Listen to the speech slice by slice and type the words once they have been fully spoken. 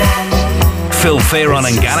Phil Fearon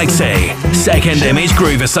and Galaxy, Second Image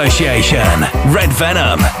Groove Association, Red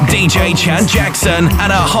Venom, DJ Chad Jackson,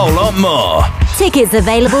 and a whole lot more. Tickets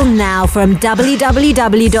available now from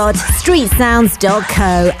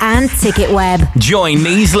www.streetsounds.co and Ticketweb. Join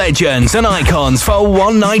these legends and icons for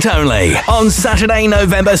one night only on Saturday,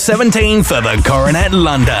 November 17th at the Coronet,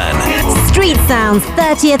 London. Street Sounds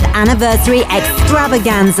 30th Anniversary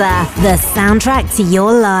Extravaganza, the soundtrack to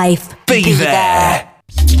your life. Be there.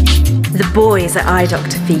 The boys at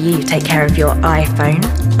iDoctor4U take care of your iPhone,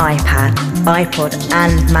 iPad, iPod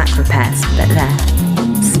and Mac repairs, but they're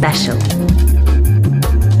special.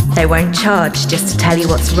 They won't charge just to tell you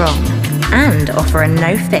what's wrong and offer a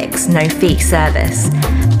no-fix, no-fee service.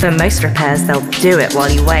 For most repairs, they'll do it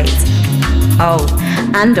while you wait. Oh,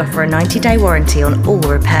 and offer a 90-day warranty on all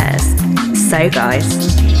repairs. So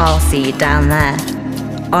guys, I'll see you down there.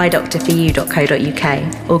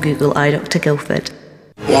 iDoctor4U.co.uk or Google iDoctor Guildford.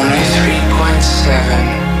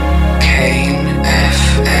 103.7 Kane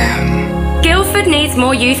FM. Guildford needs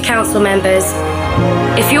more youth council members.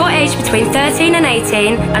 If you're aged between 13 and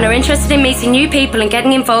 18 and are interested in meeting new people and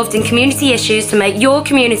getting involved in community issues to make your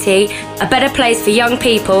community a better place for young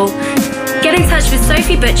people, get in touch with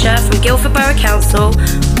Sophie Butcher from Guildford Borough Council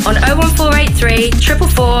on 01483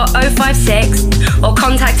 444 056 or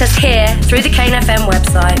contact us here through the Kane FM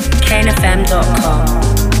website, kanefm.com.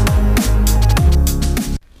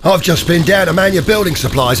 I've just been down to Manya Building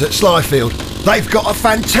Supplies at Slyfield. They've got a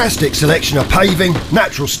fantastic selection of paving,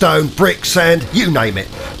 natural stone, brick, sand, you name it.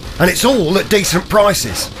 And it's all at decent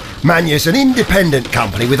prices. Manya's an independent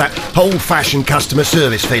company with that old-fashioned customer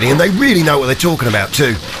service feeling, and they really know what they're talking about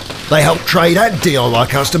too. They help trade and DIY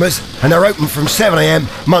customers, and they're open from 7 a.m.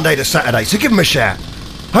 Monday to Saturday, so give them a shout.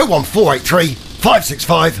 01483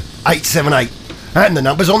 565 878. And the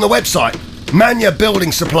number's on the website,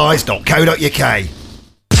 manyabuildingsupplies.co.uk.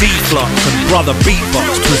 D-Flux and Brother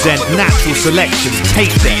Beatbox present Natural Selection Tape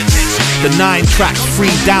Dance, the 9-track free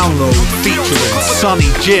download featuring Sonny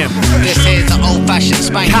Jim, This is the old-fashioned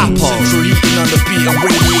spanking. Capo,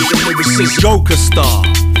 Joker Star.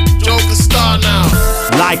 Joker Star now.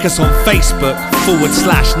 Like us on Facebook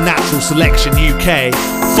 /Natural Selection UK.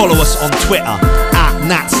 Follow us on Twitter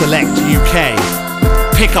 @NatSelectUK.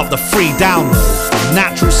 Pick up the free download from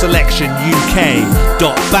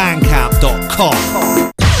naturalselectionuk.bandcamp.com.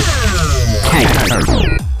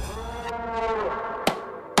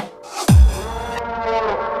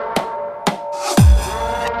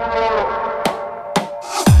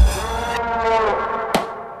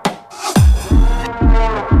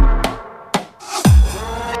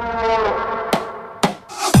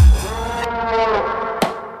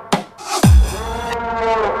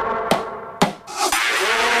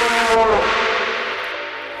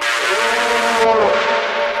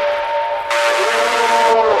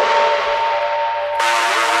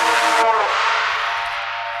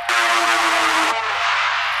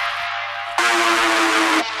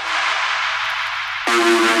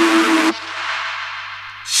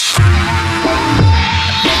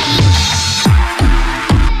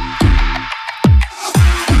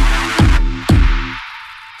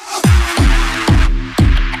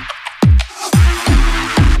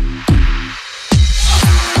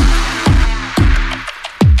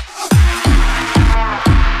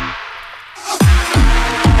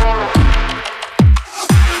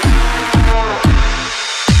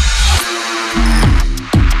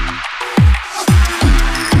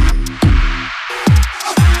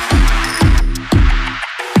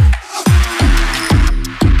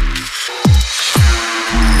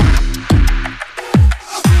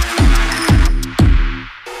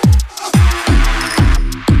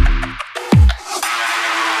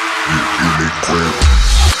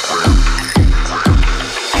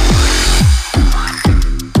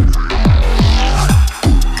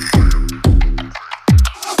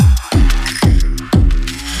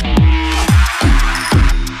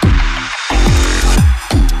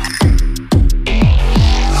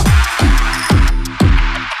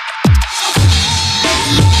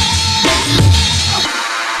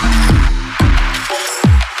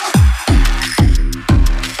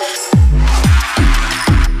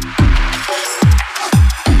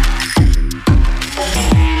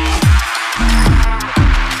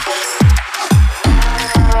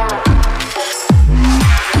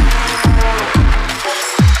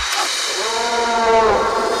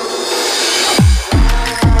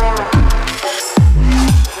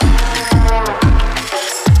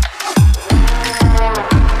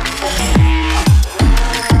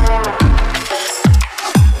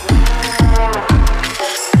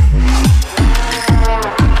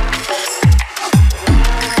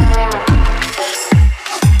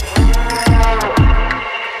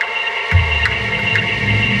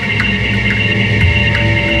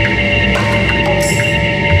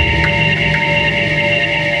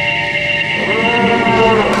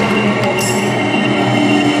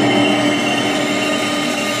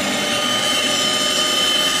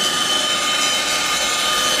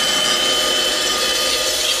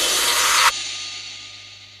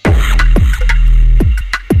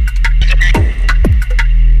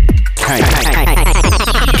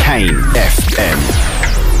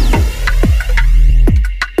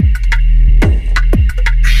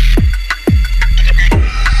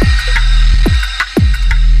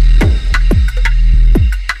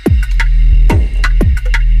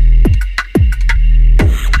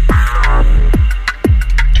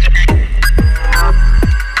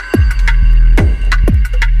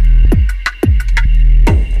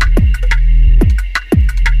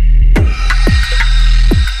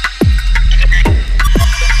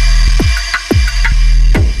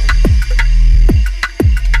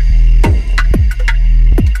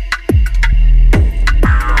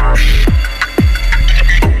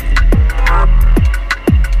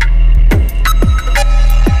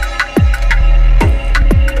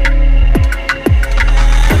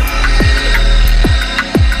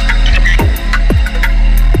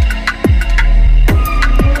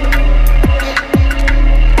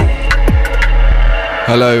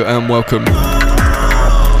 Hello and welcome.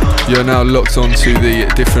 You're now locked on to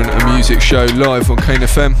the Different Music Show live on Kane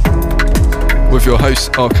FM with your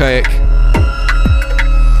host Archaic.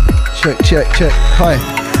 Check. Hi,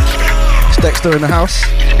 it's Dexter in the house.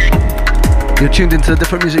 You're tuned into the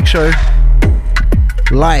Different Music Show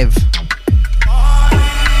live.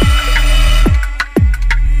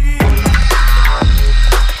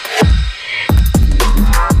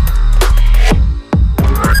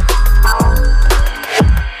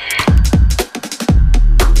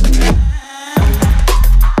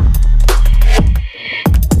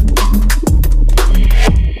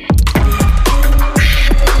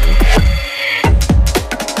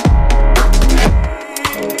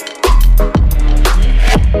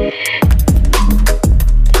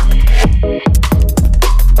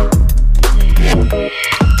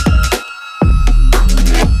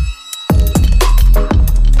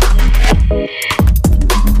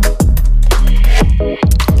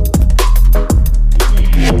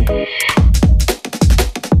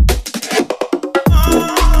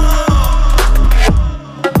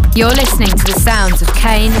 You're listening to the sounds of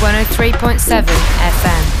Kane 103.7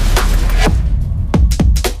 FM.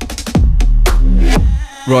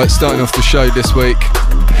 Right, starting off the show this week,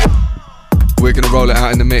 we're going to roll it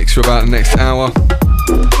out in the mix for about the next hour.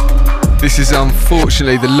 This is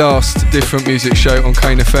unfortunately the last Different Music Show on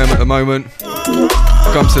Kane FM at the moment.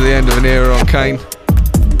 Come to the end of an era on Kane.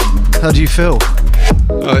 How do you feel?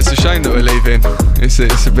 Oh, it's a shame that we're leaving. It's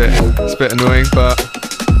a bit annoying, but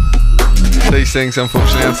these things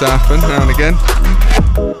unfortunately have to happen now and again.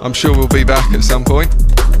 I'm sure we'll be back at some point.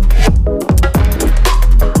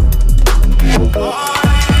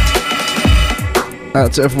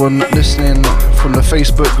 Out to everyone listening from the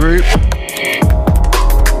Facebook group.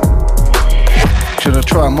 Gonna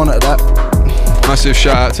try and monitor that. Massive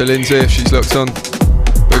shout out to Lindsay if she's looked on.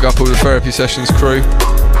 Big up all the Therapy Sessions crew.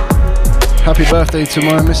 Happy birthday to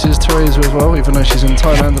my Mrs. Teresa as well, even though she's in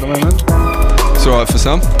Thailand at the moment. It's alright for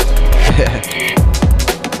some. Yeah.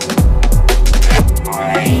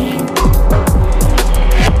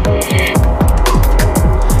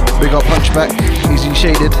 Big up Hunchback, Easy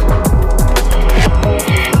Shaded.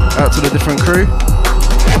 Out to the different crew.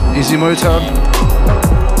 Easy Motown.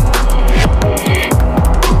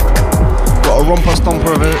 Got a romper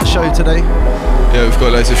stomper of a show today. Yeah, we've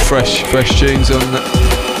got loads of fresh tunes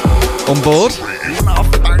on board.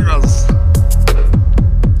 Enough bangers.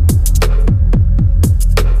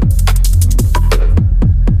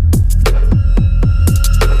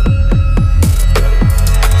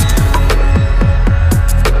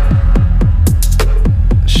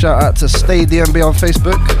 Shout out to Stay DMB on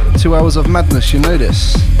Facebook. 2 hours of madness, you know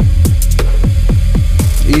this.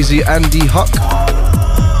 Easy Andy Huck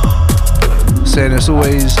saying it's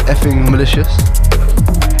always effing malicious.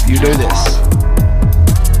 You know this.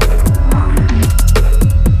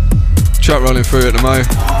 Track rolling through at the mo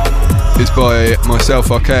is by myself,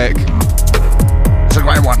 Archaic. It's a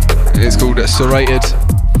great one. It's called Serrated.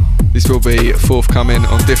 This will be forthcoming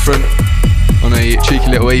on Different, on a cheeky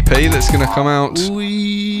little EP that's going to come out.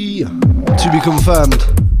 To be confirmed.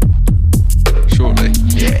 Shortly.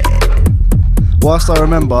 Yeah. Whilst I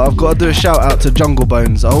remember, I've got to do a shout out to Jungle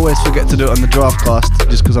Bones. I always forget to do it on the Draftcast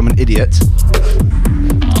just because I'm an idiot.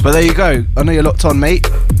 But there you go. I know you're locked on, mate.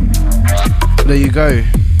 There you go.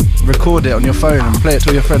 Record it on your phone and play it to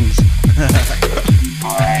all your friends.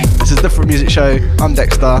 This is Different Music Show. I'm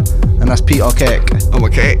Dexter, and that's Pete Archaic. I'm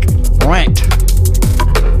Archaic. Right.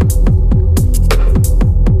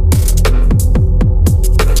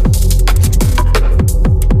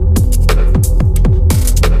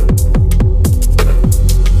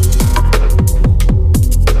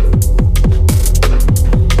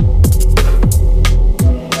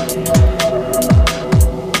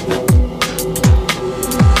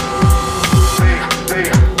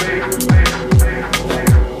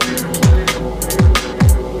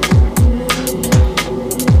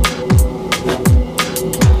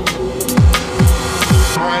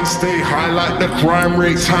 Crime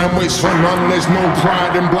rate, time waits for none, there's no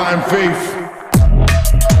pride in blind faith.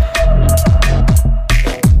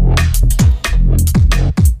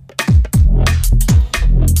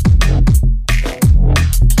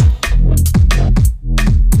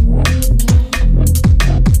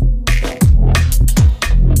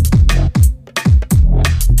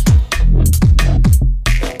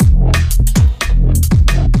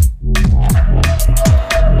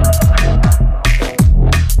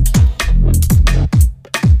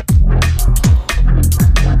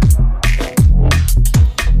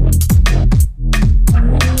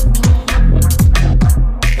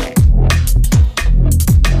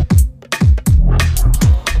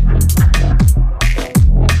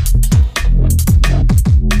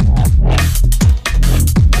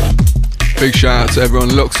 Big shout out to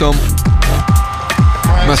everyone locked on.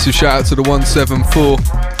 Massive shout out to the 174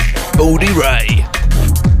 Baldy Ray.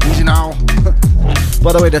 Easy now.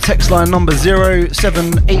 By the way, the text line number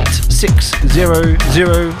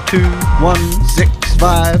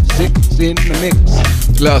 07860021656 in the mix.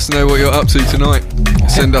 Let us know what you're up to tonight.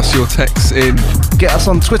 Send us your texts in. Get us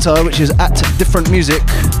on Twitter, which is at Different Music,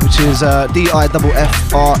 which is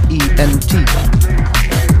DIFFRENT.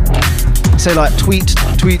 Say like tweet,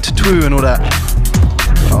 twoo and all that.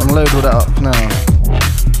 I'll unload all that up now.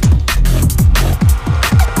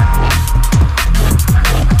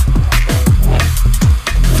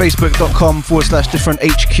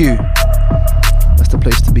 Facebook.com/differenthq. That's the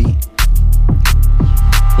place to be.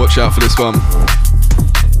 Watch out for this one.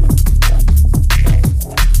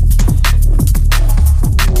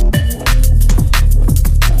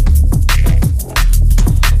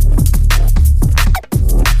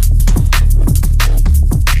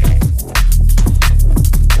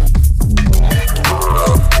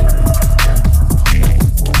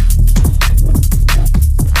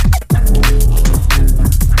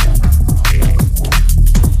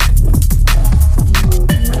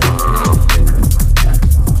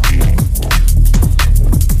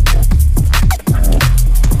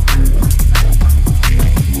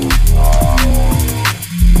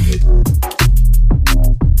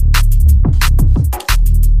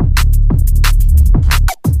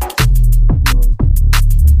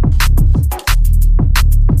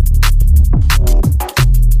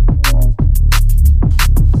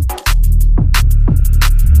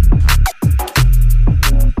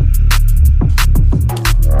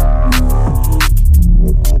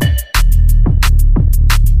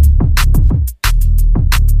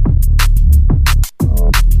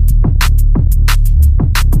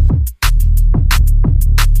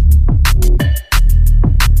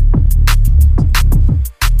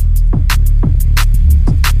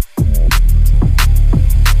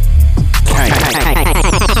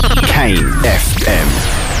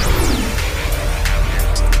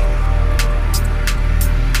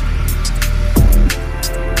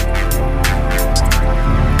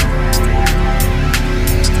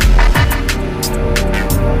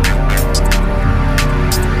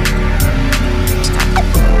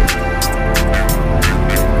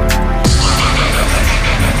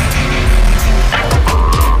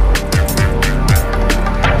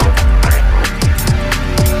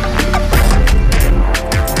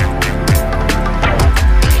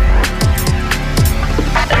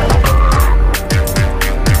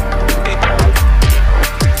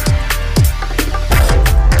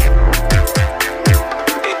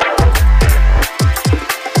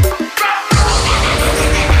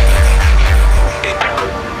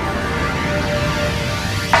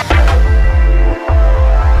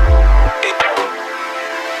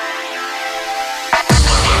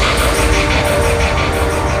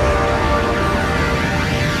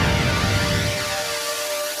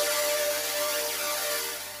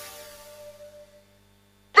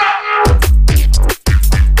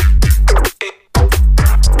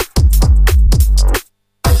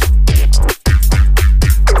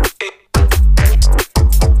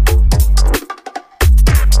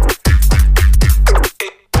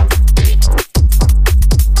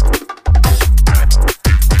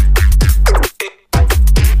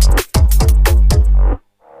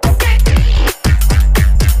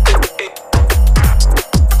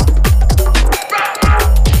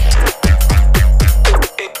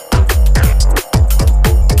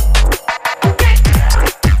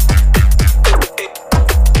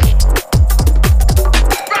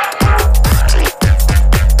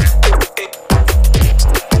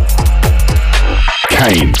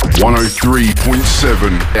 Kane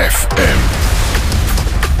 103.7 FM.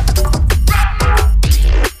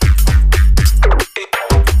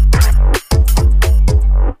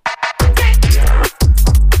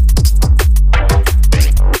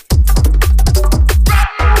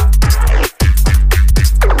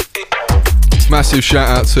 Massive shout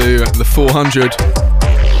out to the 400.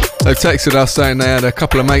 They've texted us saying they had a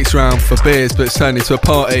couple of mates round for beers, but it's turned into a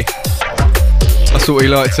party. That's what we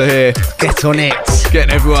like to hear. Get on it.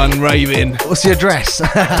 Getting everyone raving. What's your address? We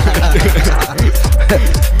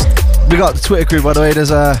got the Twitter crew, by the way.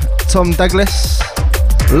 There's Tom Douglas.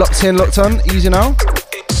 Locked in, locked on. Easy now.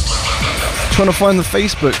 Trying to find the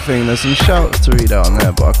Facebook thing. There's some shouts to read out on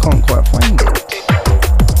there, but I can't quite find it.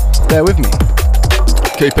 Bear with me.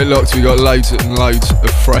 Keep it locked. We got loads and loads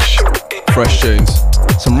of fresh tunes.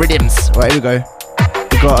 Some rhythms. Right, here we go.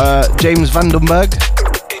 We got James Vandenberg.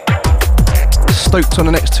 Stoked on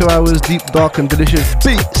the next 2 hours. Deep, dark and delicious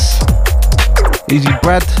beats. Easy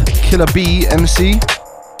Brad, Killer B, MC.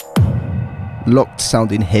 Locked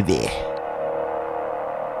sounding heavy.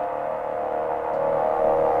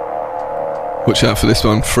 Watch out for this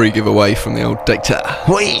one. Free giveaway from the old Data.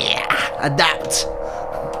 Oh yeah, Adapt.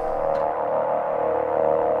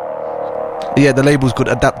 Yeah, the label's called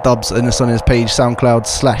Adapt Dubs and it's on his page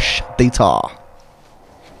SoundCloud/Data.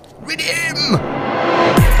 Rhythm!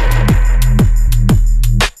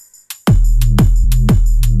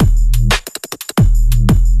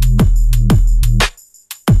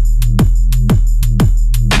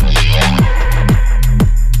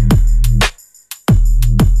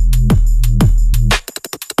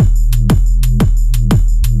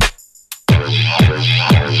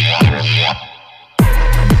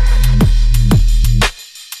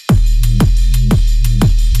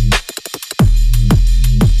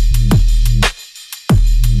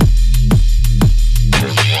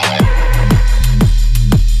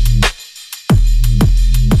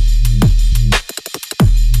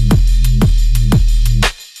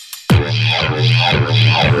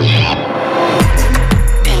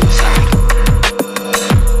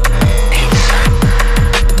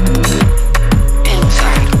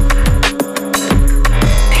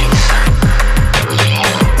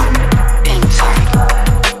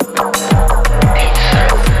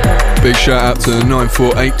 Big shout out to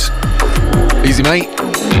 948. Easy, mate.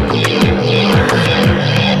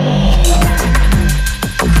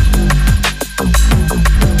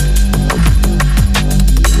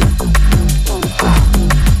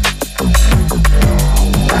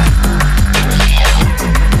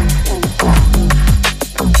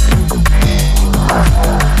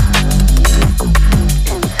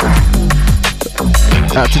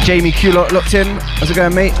 Out to Jamie Q locked in. How's it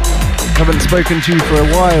going, mate? Haven't spoken to you for a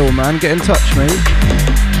while, man. Get in touch, mate.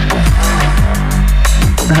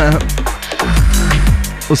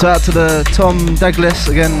 Also out to the Tom Douglas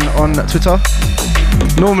again on Twitter.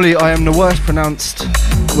 Normally I am the worst pronounced,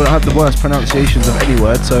 well, I have the worst pronunciations of any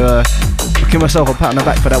word, so I'll give myself a pat on the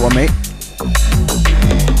back for that one, mate.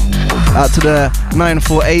 Out to the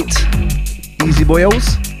 948 Easy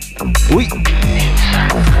Boyos. Oi.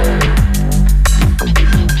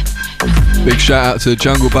 Big shout out to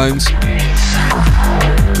Jungle Bones.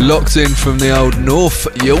 Locked in from the old North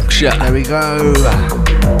Yorkshire. There we go.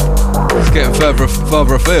 It's getting further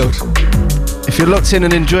afield. If you're locked in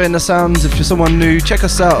and enjoying the sounds, if you're someone new, check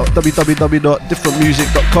us out at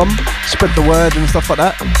www.differentmusic.com. Spread the word and stuff like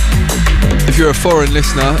that. If you're a foreign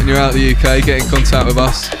listener and you're out of the UK, get in contact with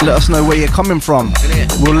us. Let us know where you're coming from.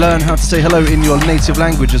 We'll learn how to say hello in your native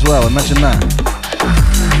language as well. Imagine that.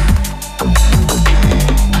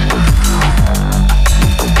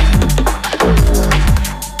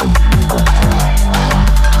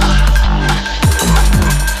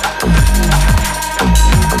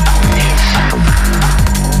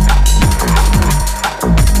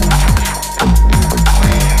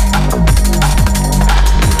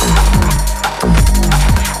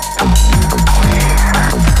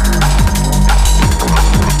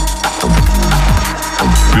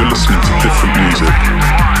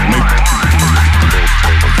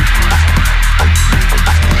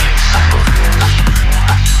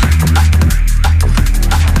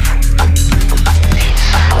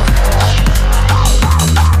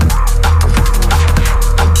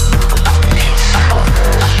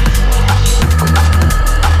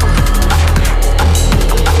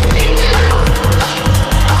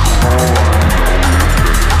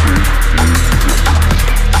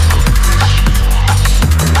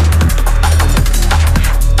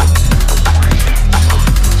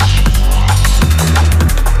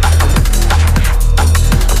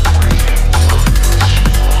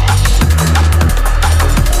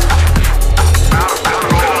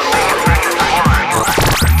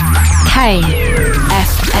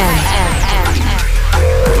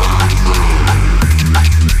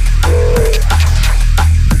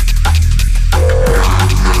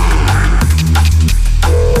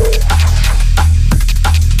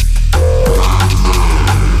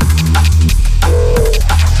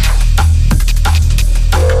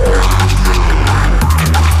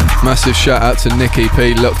 Massive shout out to Nicky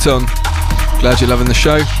P, locked on. Glad you're loving the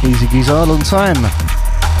show. Easy geezer, long time.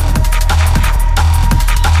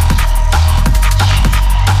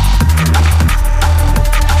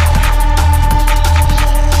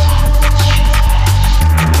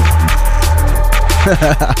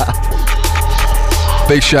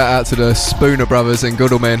 Big shout out to the Spooner Brothers in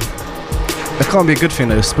Godalming. That can't be a good thing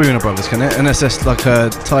though, Spooner Brothers, can it? Unless that's like a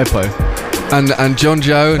typo. And John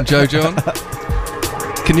Joe and Joe John.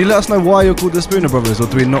 Can you let us know why you're called the Spooner Brothers, or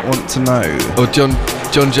do we not want to know? Or John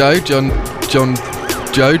Joe, Joe John. John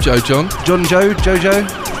Joe, Jojo?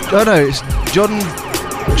 Oh no, it's John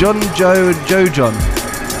John, Joe, and Joe John.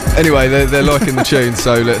 Anyway, they're liking the tune,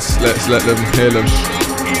 so let's let them hear them.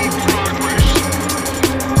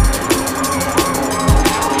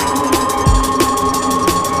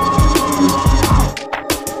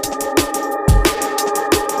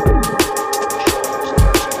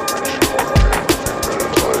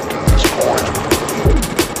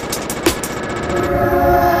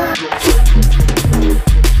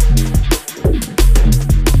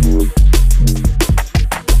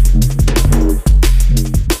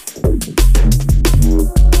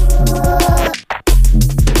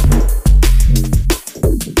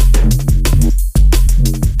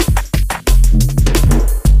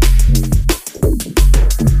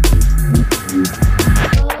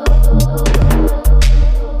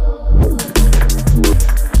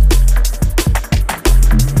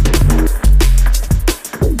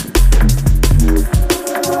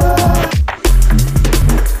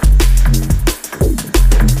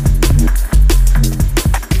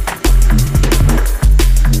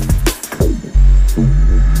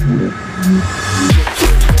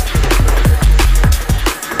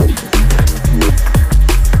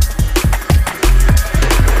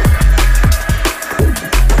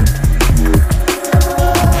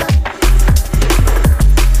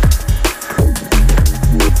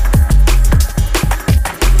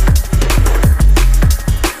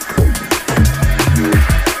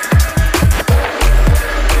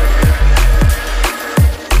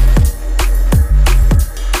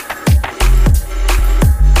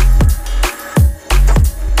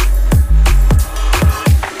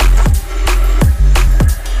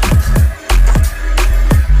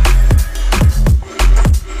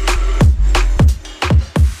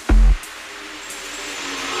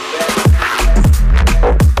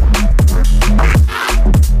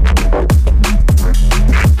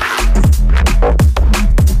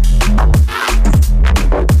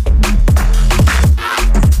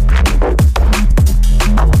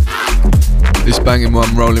 Banging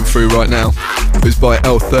one rolling through right now. It's by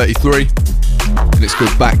L33 and it's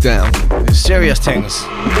called Back Down. It's serious things.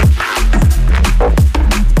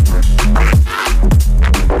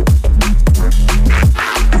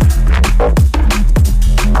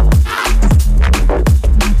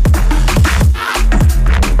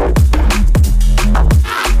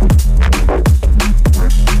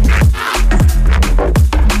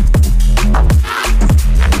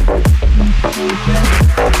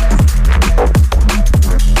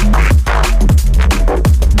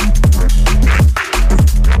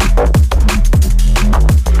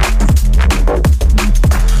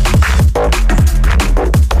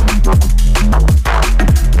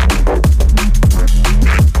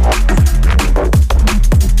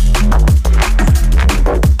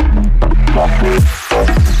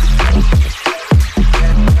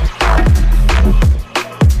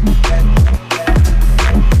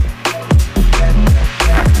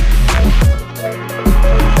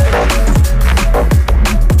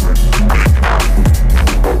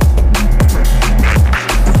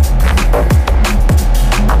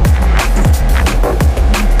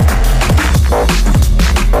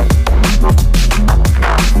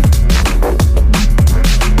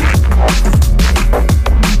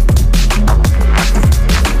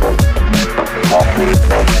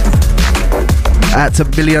 At a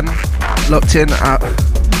billion, locked in.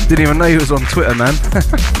 Didn't even know he was on Twitter, man.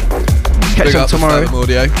 Catch him tomorrow.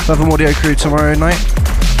 Fathom Audio crew tomorrow night.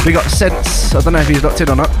 Big up Sense. I don't know if he's locked in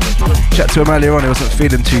or not. Chat to him earlier on. He wasn't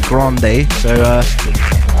feeling too grande, so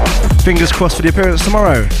fingers crossed for the appearance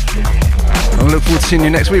tomorrow. I look forward to seeing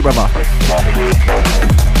you next week, brother.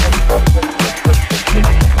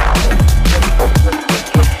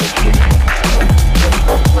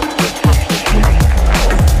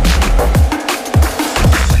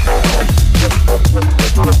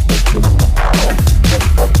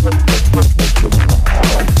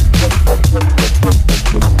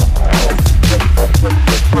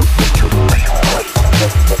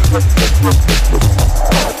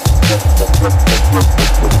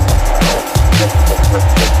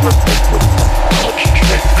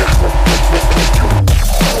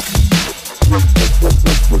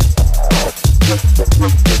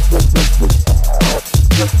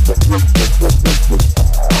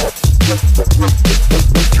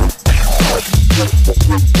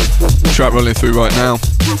 Track rolling through right now.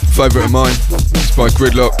 Favourite of mine. It's by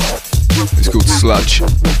Gridlock. It's called Sludge.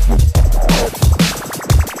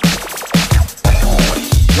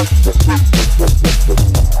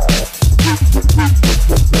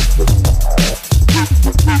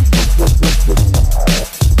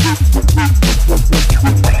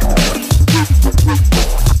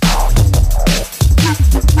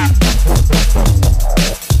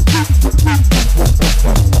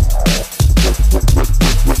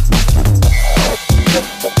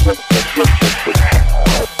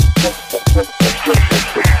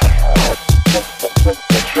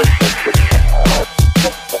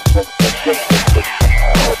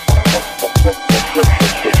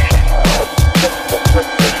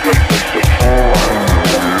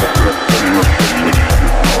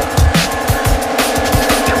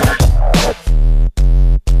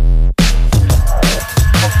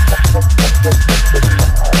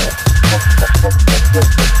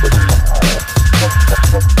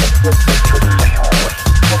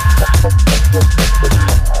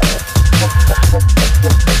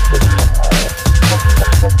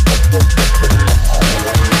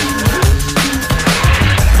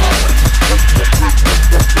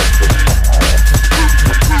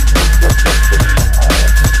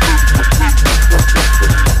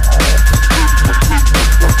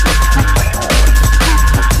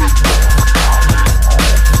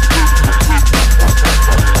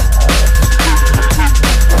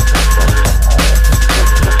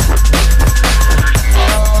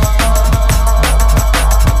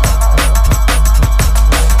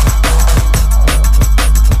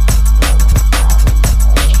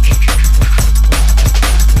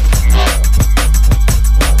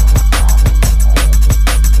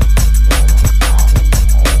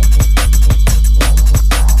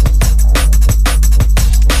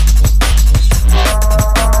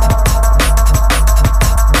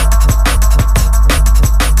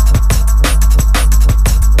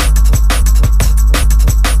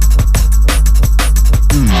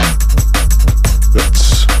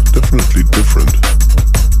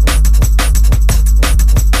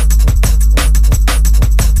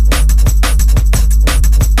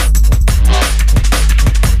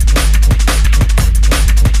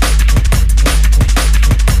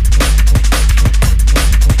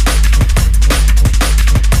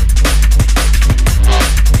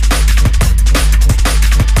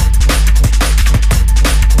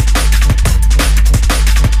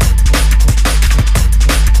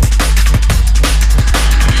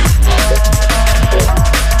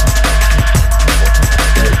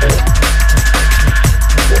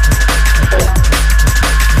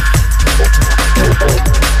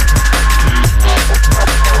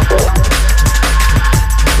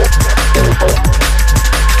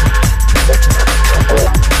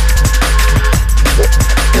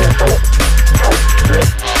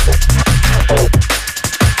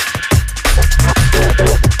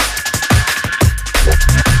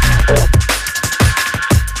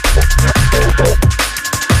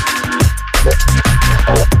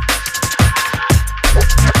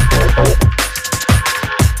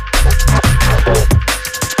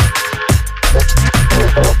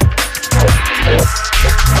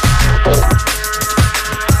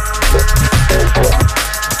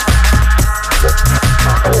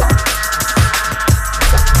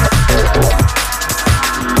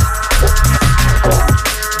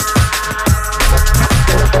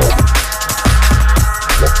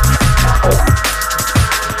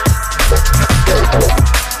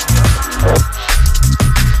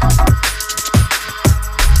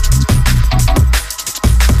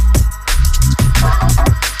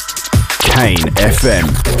 Kane FM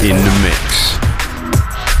in the mix.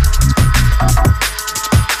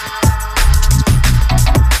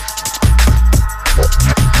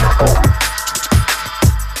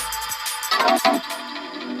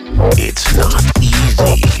 It's not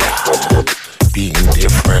easy being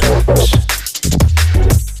different.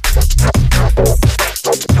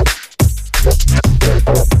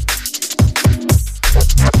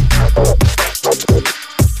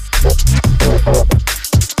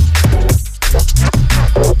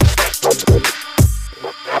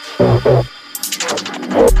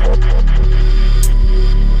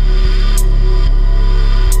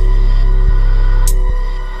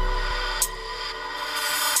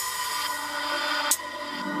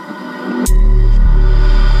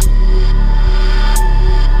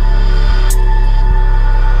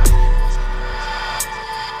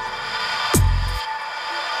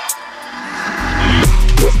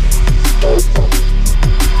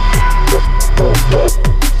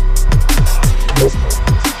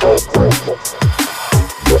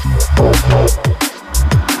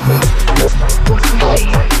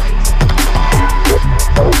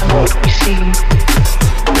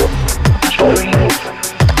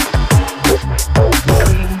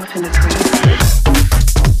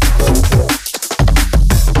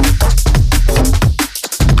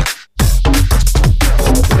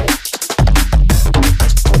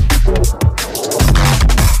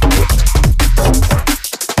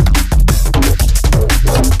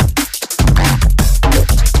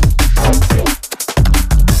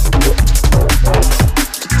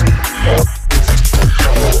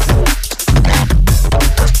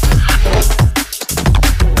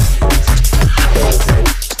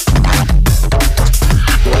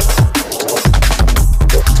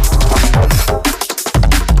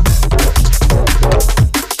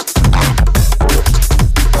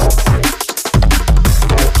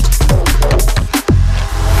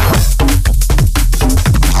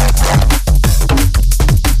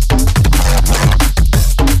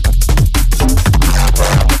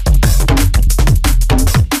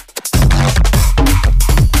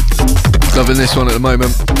 Loving this one at the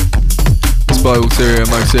moment. It's by Ulterior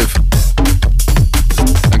Motive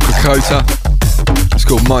and Krakota. It's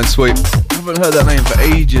called Minesweep. I haven't heard that name for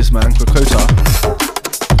ages, man. Krakota.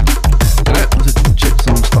 Let's check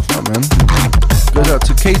some stuff out, man. Goes out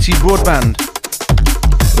to Katie Broadband.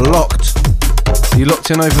 Locked. You locked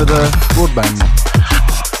in over the broadband.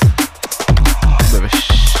 Bit of a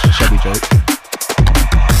shabby joke.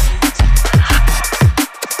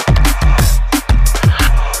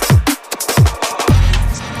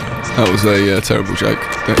 That was a terrible joke.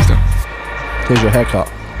 Dexter. Here's your haircut.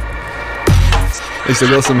 At least I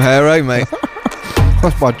got some hair, eh, mate?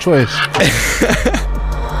 That's my choice.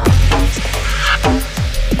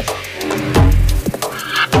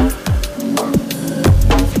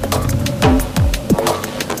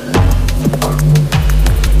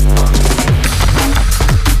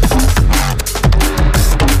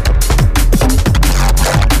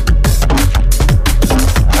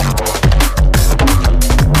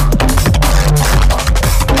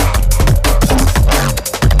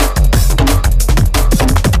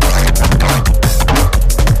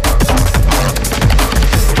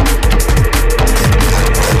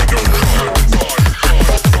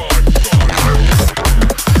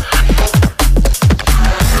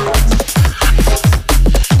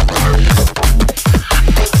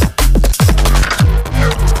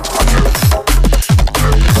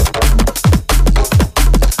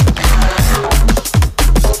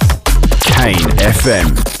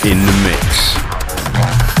 FM in the mix.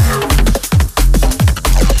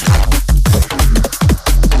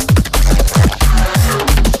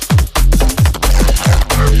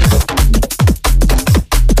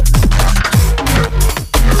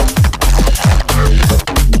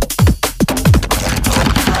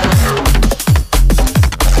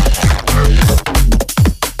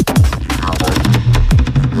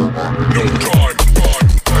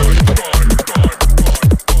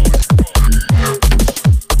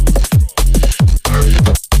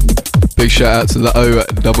 shout out to the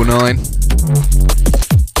O99.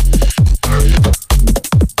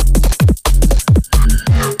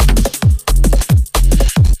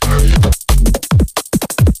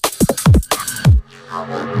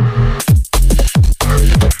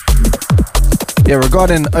 Yeah,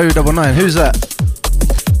 regarding O99, who's that?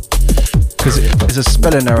 Because it's a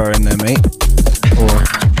spelling error in there, mate. Or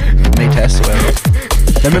mate S, whatever.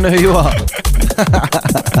 Let me know who you are.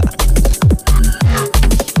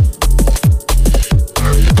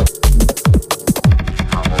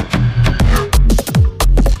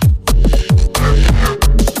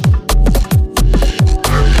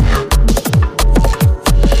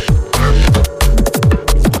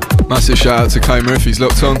 Massive shout out to Coma if he's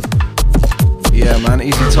locked on. Yeah, man.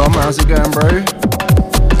 Easy Tom, how's it going, bro?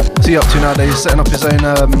 What's he up to nowadays? He's setting up his own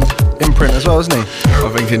imprint as well, isn't he? I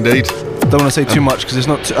think indeed. Don't want to say too much because it's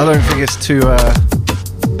not. I don't think it's too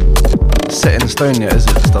set in stone yet, is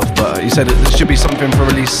it? Stuff, but he said it should be something for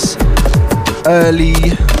release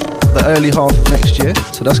the early half of next year.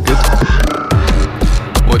 So that's good.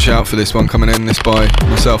 Watch out for this one coming in. This by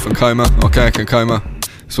myself and Coma, Archaic and Coma.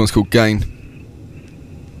 This one's called Gain.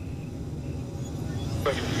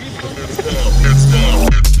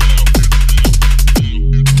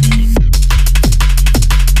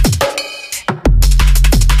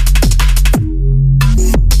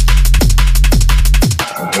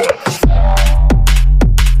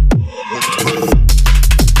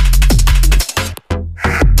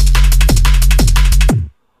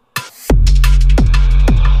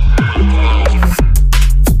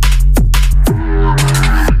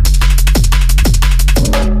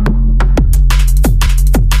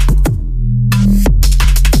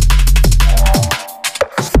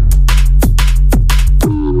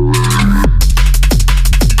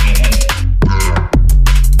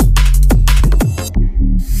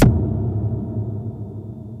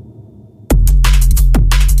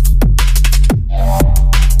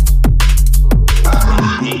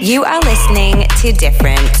 You are listening to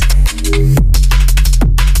Different.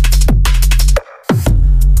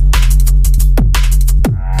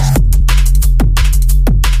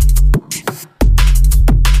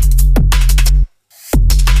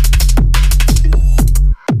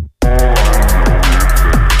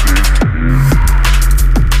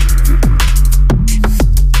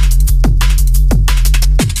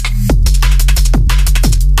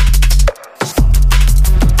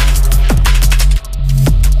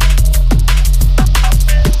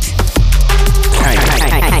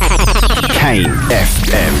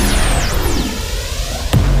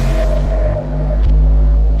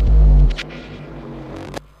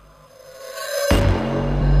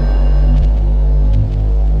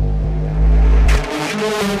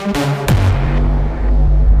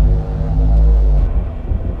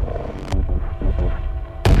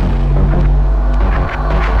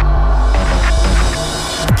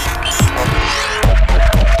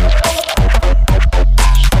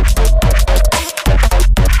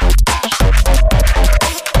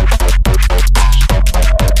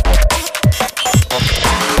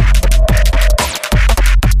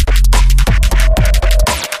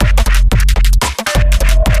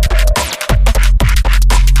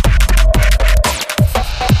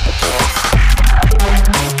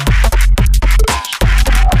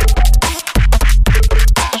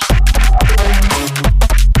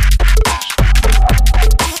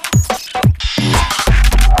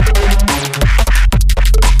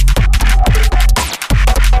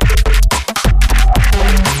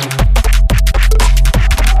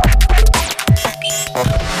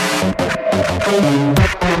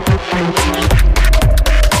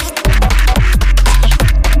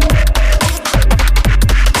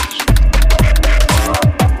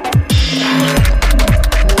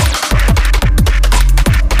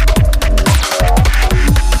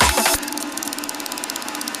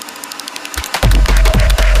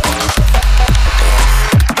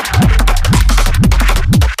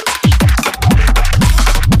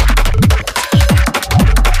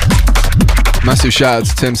 Massive shout out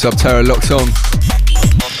to Tim Subterra locked on.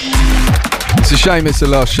 It's a shame it's the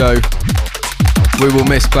last show. We will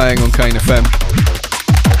miss playing on Kane FM,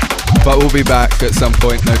 but we'll be back at some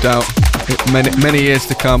point, no doubt. Many years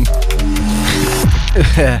to come.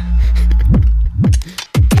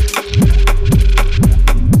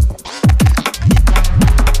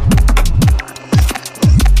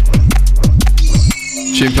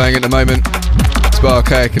 Tune playing at the moment. It's by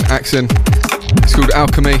Archaic and Axon. It's called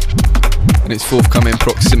Alchemy, and it's forthcoming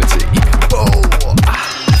Proximity.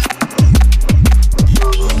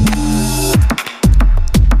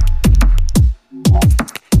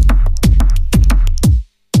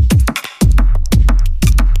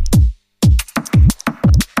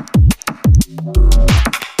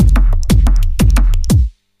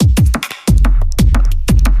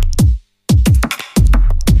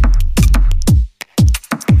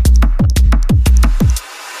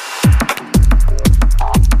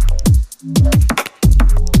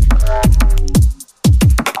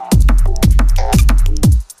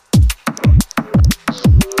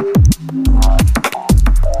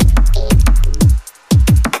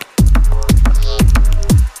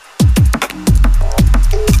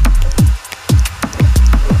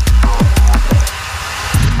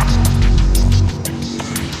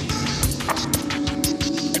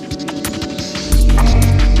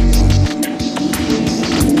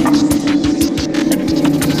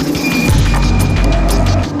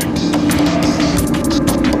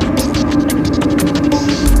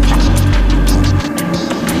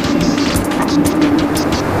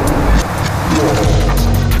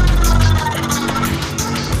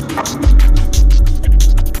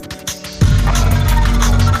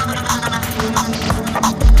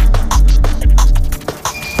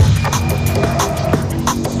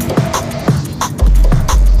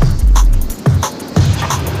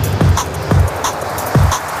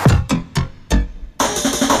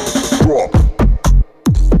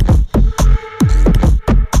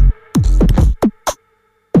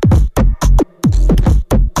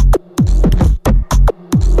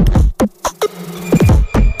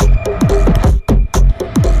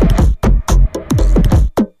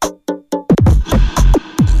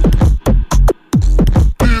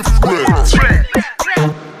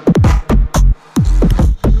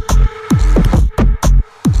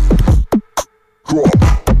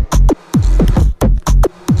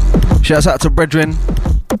 Shouts out to Brethren.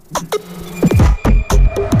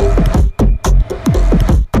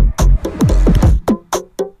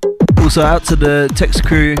 Also out to the text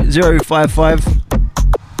crew 055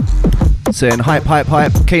 saying hype, hype,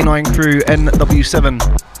 hype. K9 crew NW7.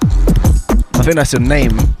 I think that's your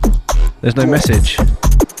name. There's no message.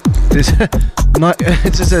 It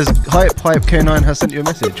just says hype, hype. K9 has sent you a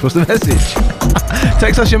message. What's the message?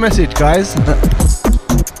 Text us your message, guys.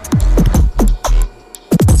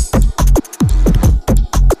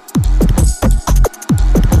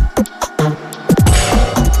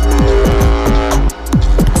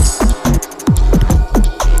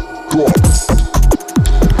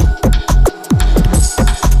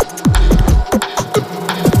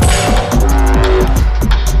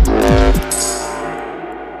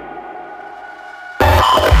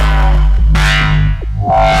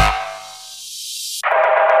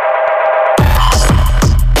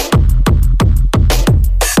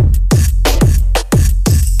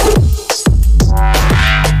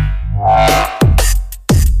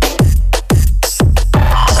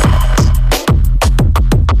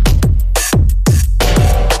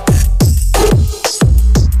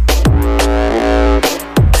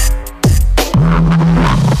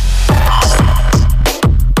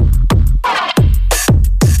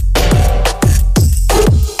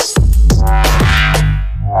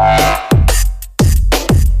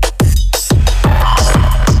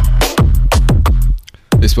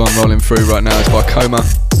 Through right now is by Coma.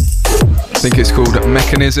 I think it's called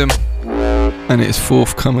Mechanism, and it is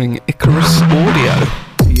forthcoming Icarus Audio.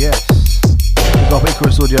 Yes, we got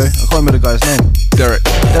Icarus Audio. I can't remember the guy's name. Derek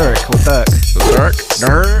or Dirk.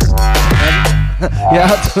 Derek.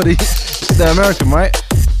 Yeah, out to they're American, right?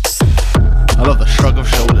 I love the shrug of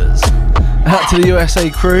shoulders. Out to the USA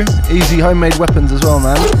crew. Easy homemade weapons as well,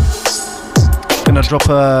 man. Gonna drop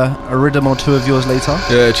a rhythm or two of yours later.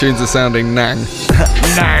 Yeah, tunes are sounding nang.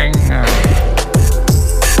 Nang.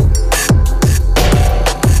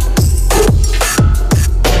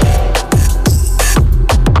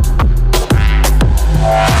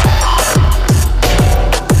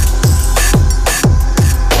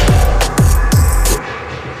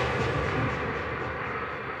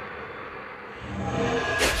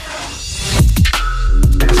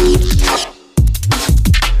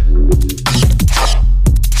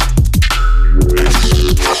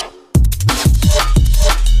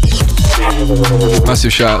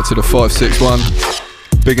 Massive shout out to the 561,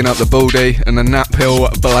 bigging up the Baldy and the Nap Hill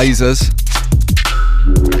Blazers.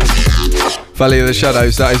 Valley of the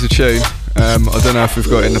Shadows, that is a tune. I don't know if we've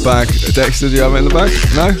got it in the bag. Dexter, do you have it in the bag?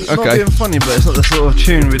 No? Okay. It's not being funny, but it's not the sort of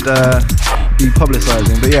tune with you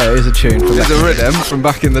publicising. But yeah, it is a tune. It's a rhythm from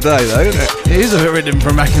back in the day, though, isn't it? It is a rhythm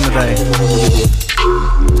from back in the day.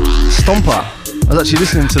 Stomper. I was actually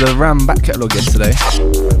listening to the Ram back catalogue yesterday.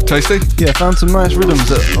 Tasty? Yeah, found some nice rhythms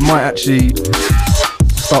that I might actually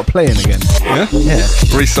start playing again. Yeah? Yeah.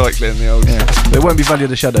 Recycling the old. Yeah. But it won't be Valley of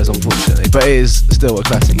the Shadows, unfortunately, but it is still a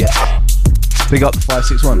classic, yeah. Big up the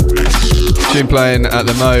 561. Tune playing at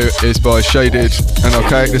the Mo is by Shaded and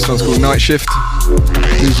Archaic. This one's called Night Shift.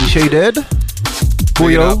 Who's the Shaded?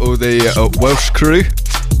 Boyo. All the Welsh crew.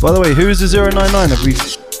 By the way, who is the 099? Have we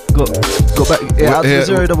got back? Yeah, out to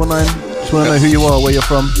the 099. Just want to know who you are, where you're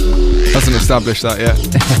from. Hasn't established that yet.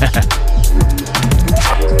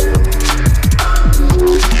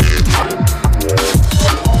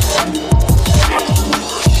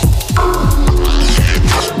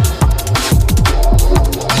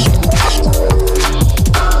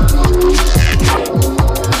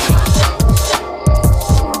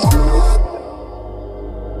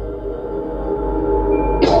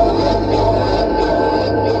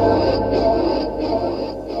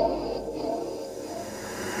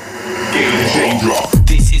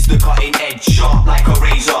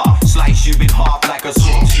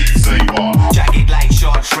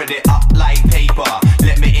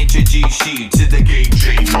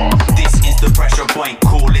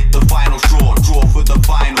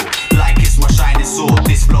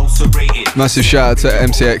 Massive shout out to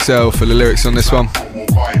MCXL for the lyrics on this one.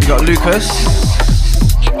 We got Lucas.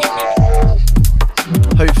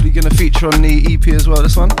 Hopefully going to feature on the EP as well,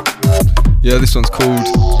 this one. Yeah, this one's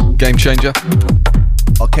called Game Changer.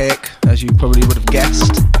 Archaic, as you probably would have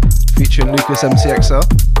guessed. Featuring Lucas MCXL.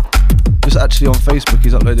 Just actually on Facebook,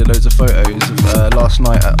 he's uploaded loads of photos of last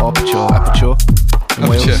night at Aperture in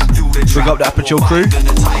Wales. Big up the Aperture crew.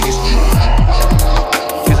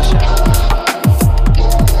 Here's a shout.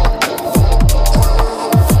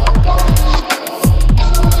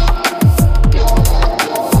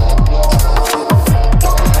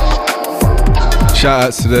 Shout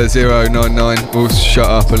outs to the 099. We'll shut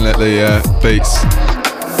up and let the beats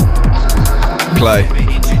play.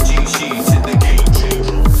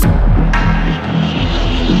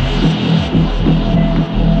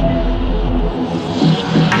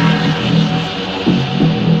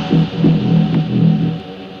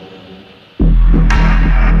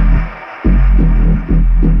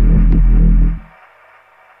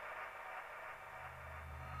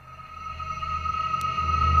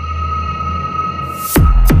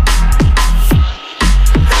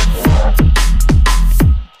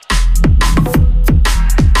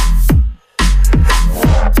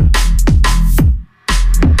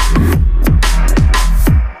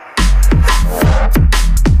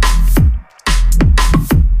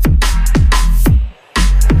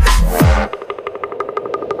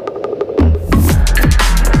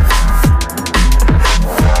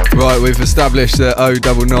 We've established that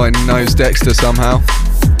 099 knows Dexter somehow.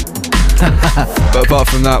 But apart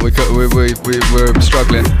from that, we're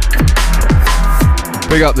struggling.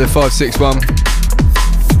 Big up the 561.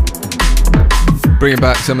 Bringing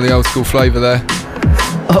back some of the old school flavour there.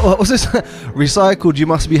 What was this? Recycled, you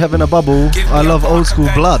must be having a bubble. I love old school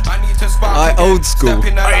blood. Old school.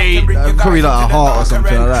 Probably like a heart or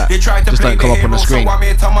something like that. Just don't come up on the screen.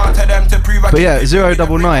 But yeah,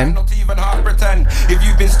 099.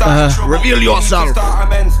 Reveal yourself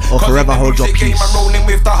or forever hold your peace.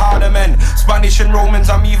 Spanish and Romans,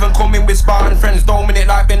 I'm even coming with Spartan friends. Doming it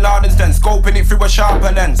like Bin Laden's then, scoping it through a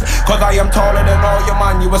sharper lens. Cause I am taller than all your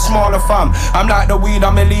man, you a smaller fam. I'm like the weed,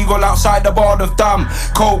 I'm illegal outside the board of damn.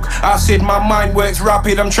 Coke, acid, my mind works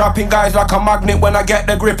rapid. I'm trapping guys like a magnet. When I get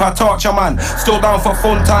the grip, I torture man. Still down for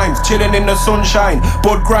fun times, chilling in the sunshine.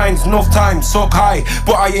 Bud grinds, enough time, suck high.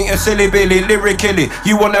 But I ain't a silly billy, lyrically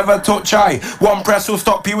you will never touch high. One press will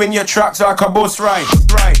stop you in your tracks like a bus ride.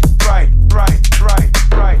 Right.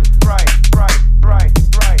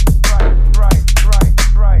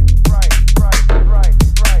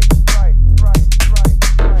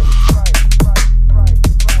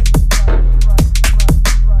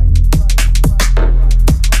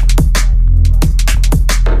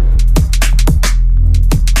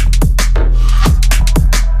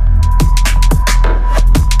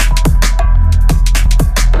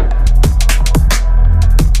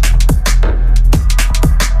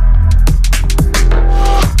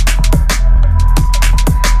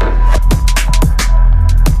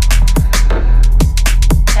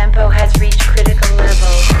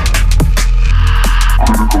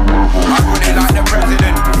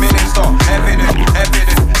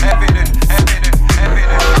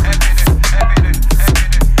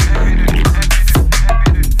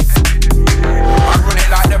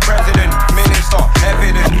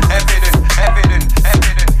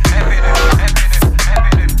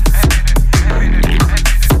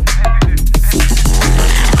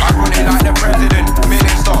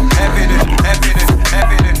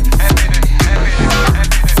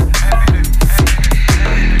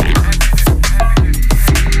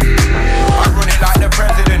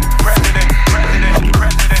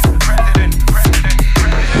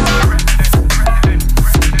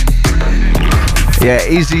 Yeah,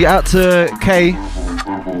 easy out to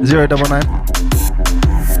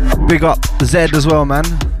K099. Big up Zed as well, man.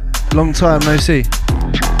 Long time no see.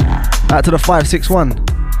 Out to the 561.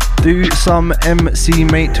 Do some MC,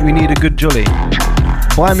 mate. We need a good jolly.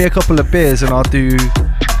 Buy me a couple of beers and I'll do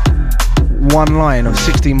one line of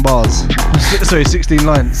 16 bars. Sorry, 16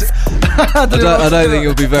 lines. I don't think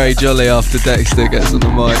you'll be very jolly after Dexter gets on the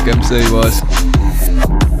mic, MC wise.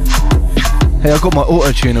 Hey, I've got my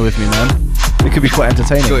auto tuner with me, man. It could be quite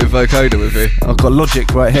entertaining. Got your vocoder with you. I've got Logic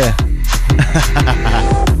right here.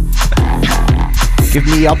 Give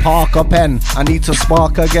me a Parker pen. I need to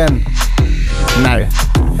spark again. No.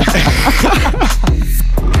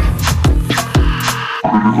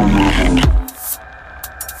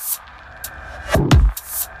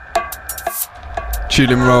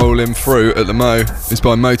 Tune and rolling through at the Mo is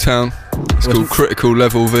by Motown. It's called Critical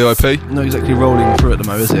Level VIP. Not exactly rolling through at the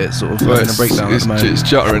Mo, is it? It's sort of having a breakdown at the moment. It's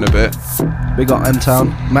juttering a bit. Big up M-Town,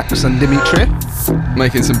 Max and Dimitri.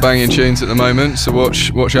 Making some banging tunes at the moment, so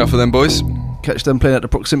watch out for them boys. Catch them playing at the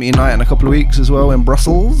Proximity Night in a couple of weeks as well in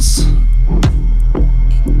Brussels.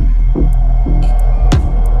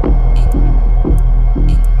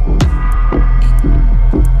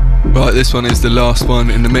 Right, this one is the last one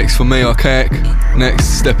in the mix for me, Archaic.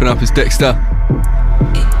 Next, stepping up is Dexter.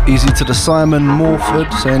 Easy to the Simon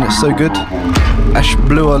Morford, saying it's so good. Ash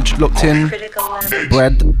Blue locked in.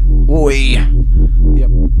 Brad Oi. Yep.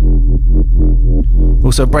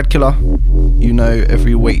 Also, Brad Killer, you know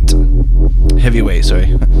every weight. Heavyweight,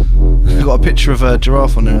 sorry. I've got a picture of a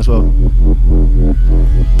giraffe on there as well.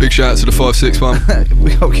 Big shout out to the 561.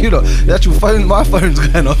 Big up Q-Lock. The actual phone, my phone's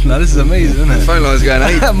going off now. This is amazing, isn't it? Phone line's going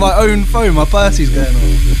 8. My own phone, my Percy's going on.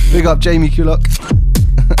 Big up Jamie Q-Lock.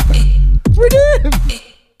 Redeem!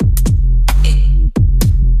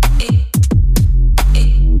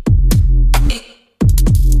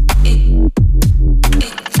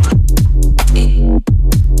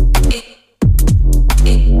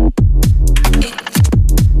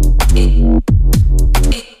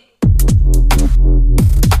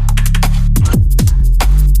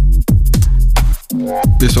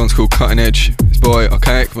 This one's called Cutting Edge. It's by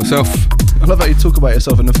Archaic, myself. I love how you talk about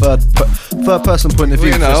yourself in the third person point of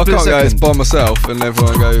view. Well, you know, I can't go it's by myself and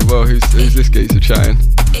everyone go, well, who's this geezer chatting?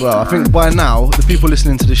 Well, I think by now the people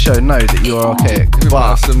listening to the show know that you're Archaic.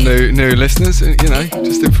 But some new listeners, you know,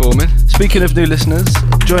 just informing. Speaking of new listeners,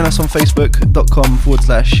 join us on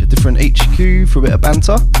facebook.com/differenthq for a bit of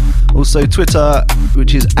banter. Also Twitter,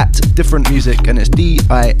 which is @differentmusic, and it's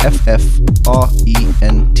DIFFRENT.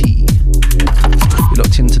 You're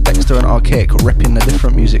locked into Dexter and Archaic, repping the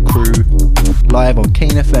Different Music crew live on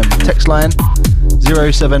Kane FM. Text line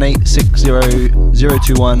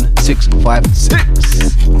 07860021656.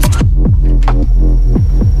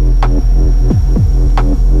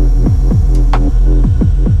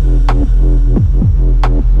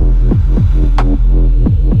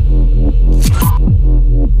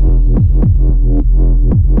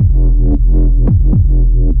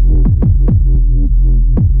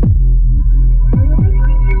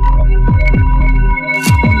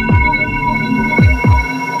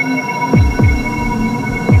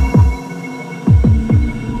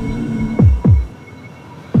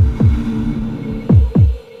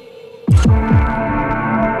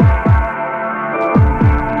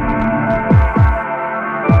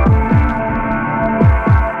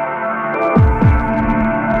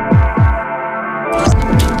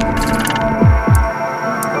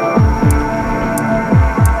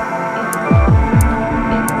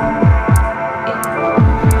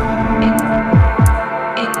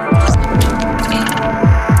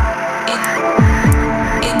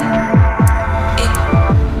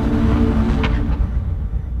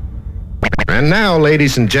 And now,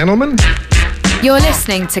 ladies and gentlemen, you're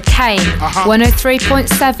listening to Kane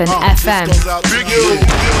 103.7 FM.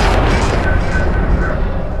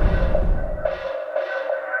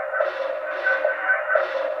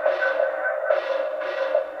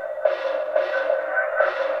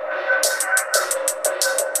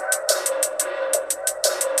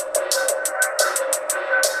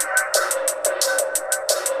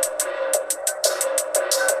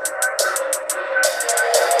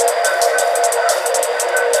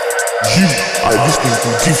 You are listening to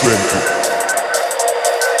Different.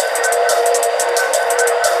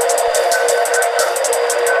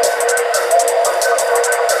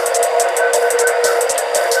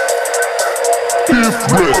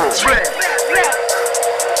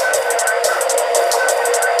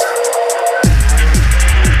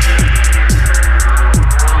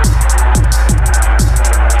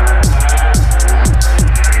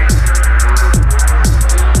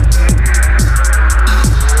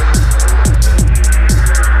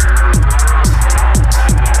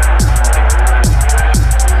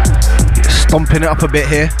 Stomping it up a bit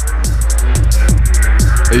here.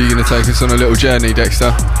 Are you going to take us on a little journey,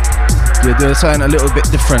 Dexter? Yeah, doing something a little bit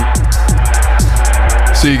different.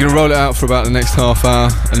 So you're going to roll it out for about the next half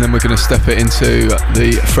hour, and then we're going to step it into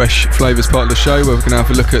the fresh flavours part of the show, where we're going to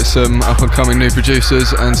have a look at some up-and-coming new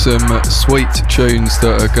producers and some sweet tunes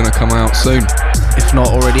that are going to come out soon. If not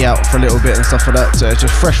already out for a little bit and stuff like that. So it's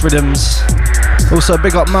just fresh rhythms. Also,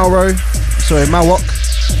 big up Malwok.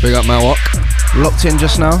 Big up Malwok. Locked in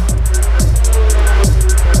just now.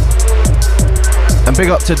 And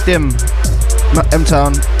big up to Dim,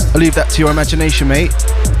 M-Town. I'll leave that to your imagination, mate.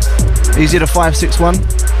 Easy to 561.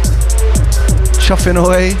 Chuffing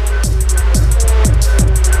away.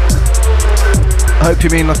 I hope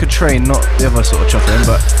you mean like a train, not the other sort of chuffing,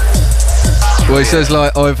 but... Well, he says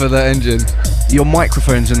like over the engine. Your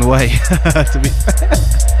microphone's in the way, to be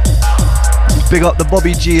Big up the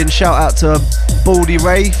Bobby G and shout out to Baldy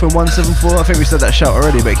Ray from 174. I think we said that shout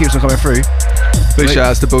already, but it keeps on coming through. Big shout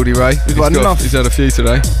outs to Baldy Ray. He's had a few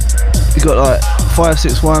today. He's got like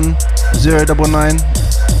 561 099.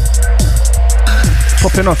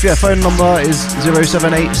 Popping off, yeah. Phone number is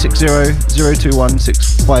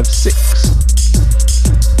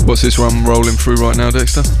 07860021656. What's this one rolling through right now,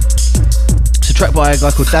 Dexter? It's a track by a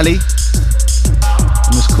guy called Dali.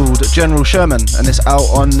 And it's called General Sherman, and it's out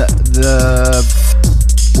on the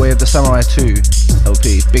Way of the Samurai 2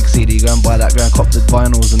 LP. Big CD, go and buy that, go and cop the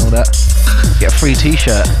vinyls and all that. Get a free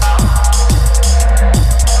t-shirt.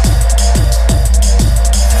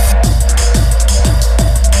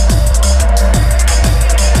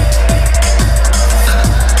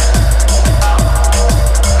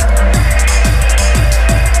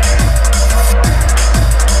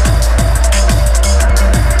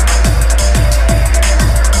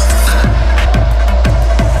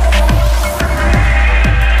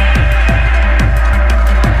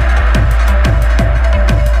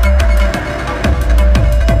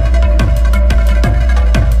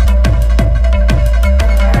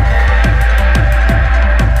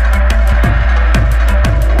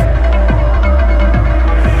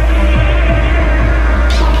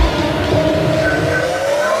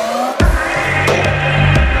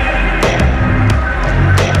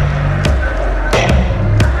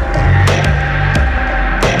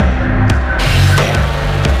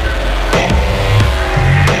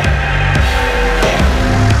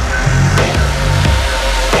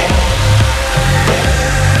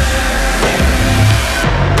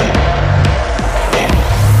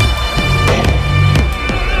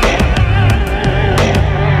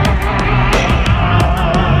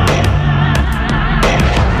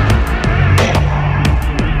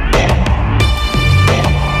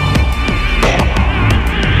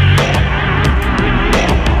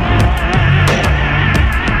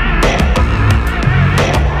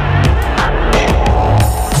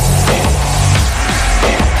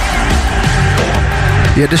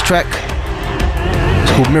 Yeah, this track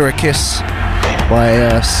is called Mirror Kiss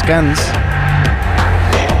by Scans.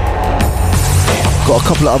 Got a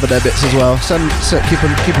couple of other there bits as well.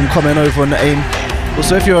 Keep them coming over on the AIM.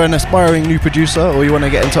 Also, if you're an aspiring new producer or you want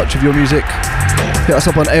to get in touch with your music, hit us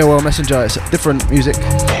up on AOL Messenger. It's Different Music.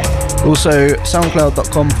 Also,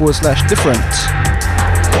 soundcloud.com/different.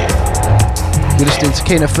 You're listening to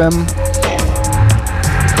Kane FM.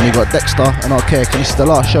 And you got Dexter and Archaic, and this is the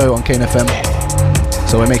last show on Kane FM.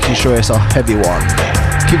 So we're making sure it's a heavy one.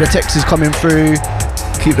 Keep the texts coming through,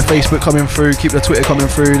 keep the Facebook coming through, keep the Twitter coming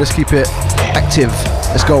through. Let's keep it active.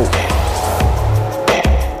 Let's go.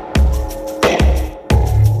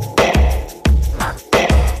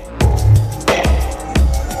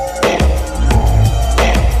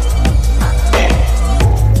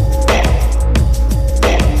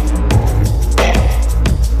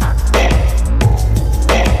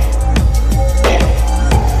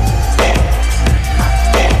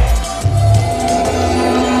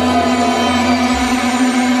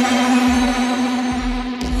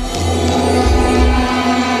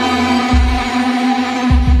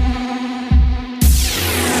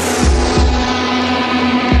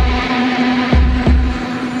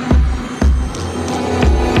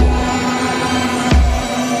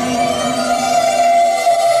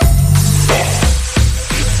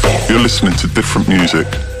 Listening to different music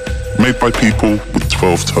made by people with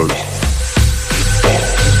 12 toes.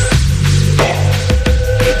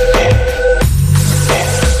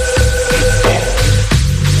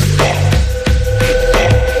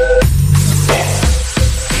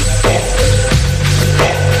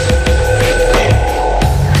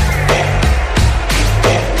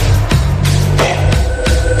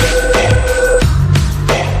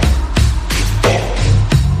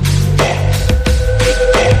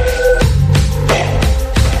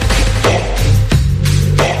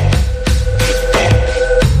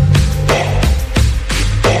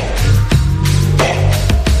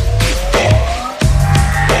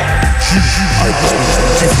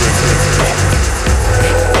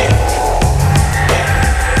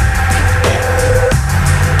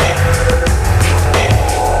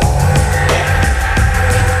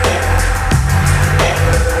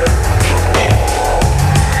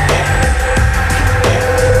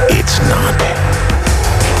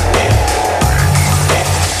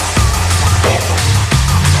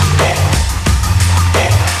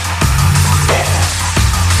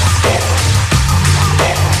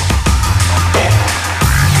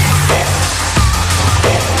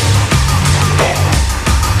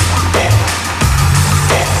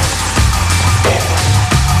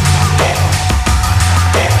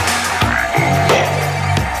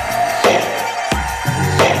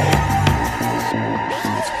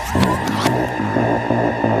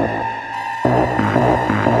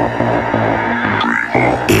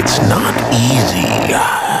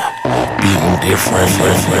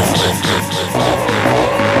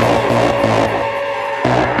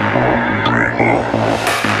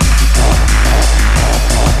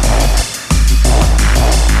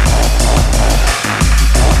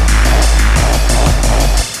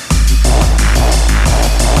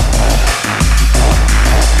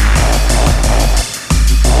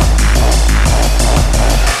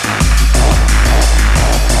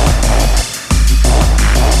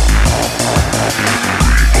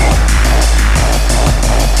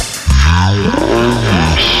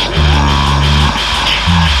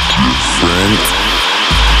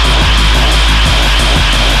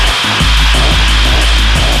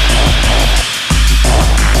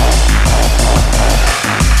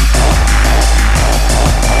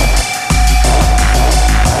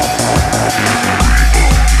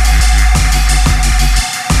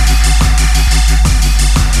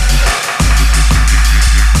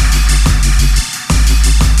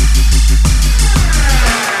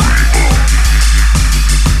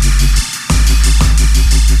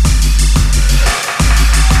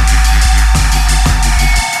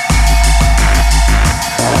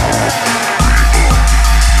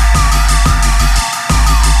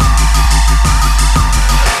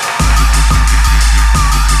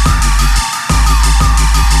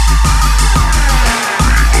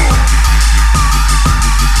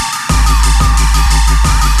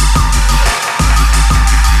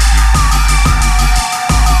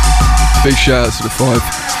 Big shout out to the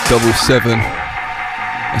 577.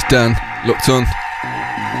 That's Dan, locked on.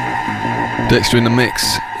 Dexter in the mix,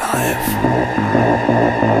 live.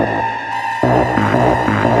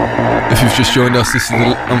 If you've just joined us, this is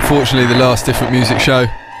unfortunately the last Different Music show.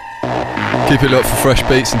 Keep it locked for fresh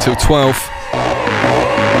beats until 12.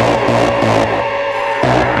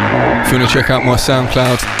 If you want to check out my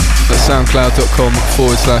SoundCloud, that's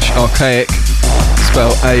soundcloud.com/archaic,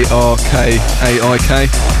 spelled ARKAIK.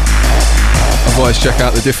 Otherwise, check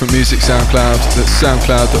out the Different Music SoundCloud, that's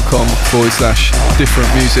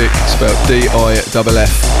soundcloud.com/different music, spelled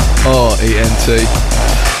DIFFRENT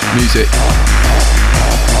music.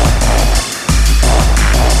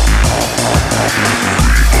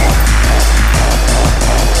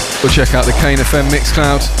 Or check out the Kane FM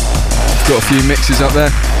Mixcloud. Got a few mixes up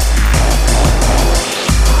there.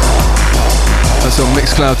 That's on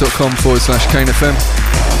mixcloud.com/Kane FM.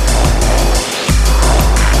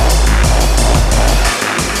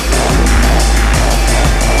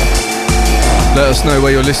 Let us know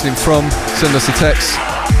where you're listening from. Send us a text.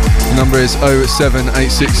 The number is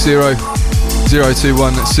 07860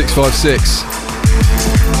 021 656.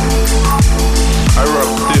 I rub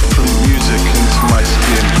different music into my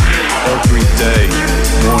skin every day,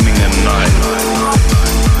 morning and night.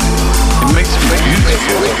 It makes me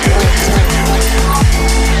beautiful.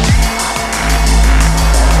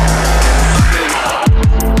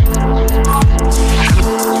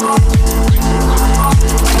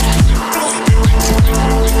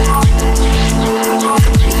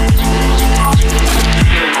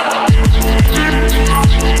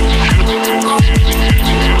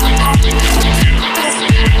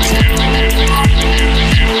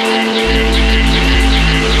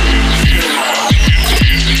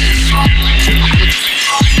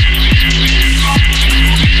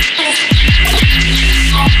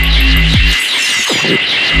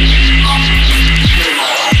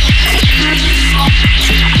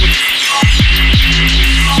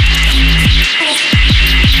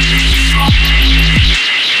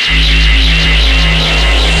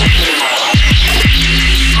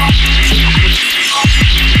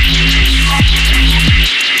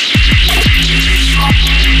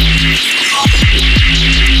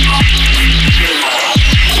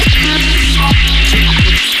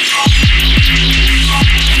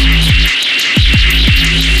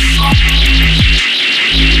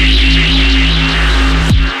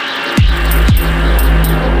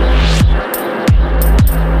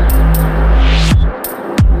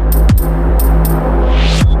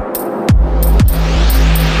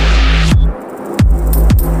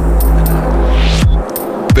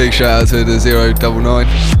 Big shout out to the 099.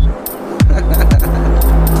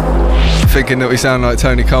 Thinking that we sound like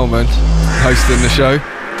Tony Coleman hosting the show.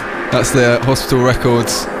 That's the Hospital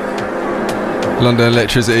Records London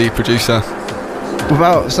Electricity producer.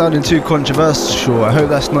 Without sounding too controversial, I hope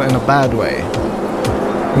that's not in a bad way.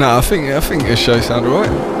 No, I think his show sounded right.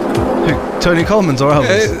 Who, Tony Coleman's or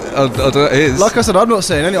Elvis? It is. Like I said, I'm not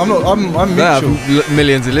saying any. I'm They have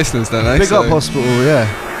millions of listeners, don't they? Big up Hospital, yeah.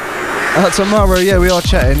 Tomorrow, yeah, we are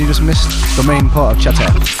chatting. You just missed the main part of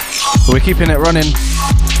chatter. But we're keeping it running.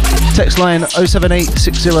 Text line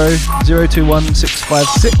 07860 021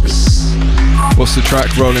 656. What's the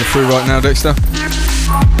track rolling through right now, Dexter?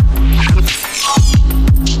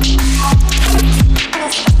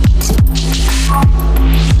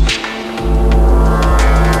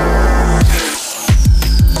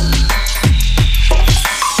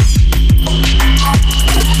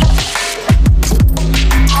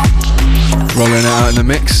 Rolling it out in the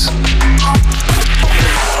mix.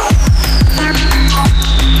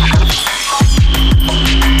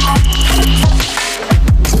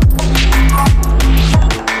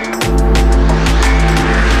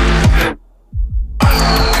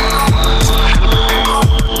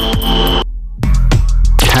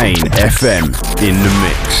 Kane FM in the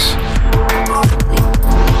mix.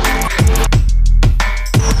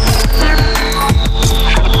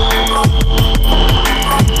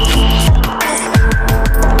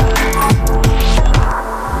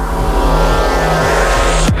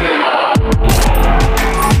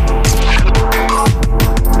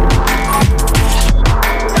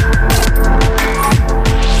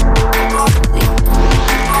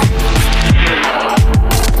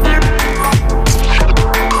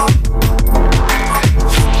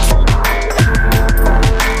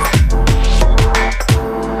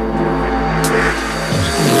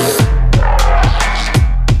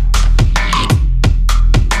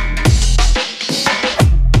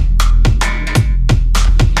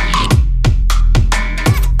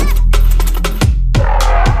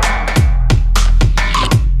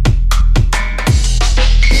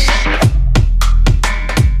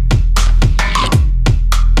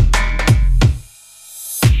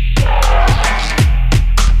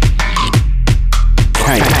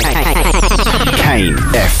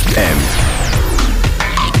 FM.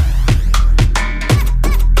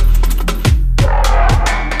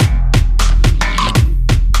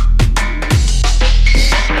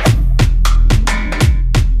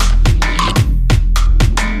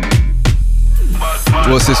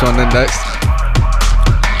 What's this one then next?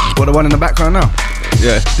 What, the one in the background now?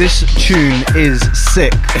 Yeah. This tune is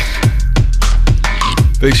sick.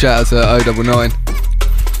 Big shout out to 099.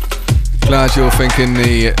 Glad you're thinking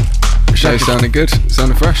the show sounded good,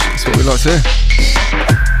 sounded fresh. That's what we like to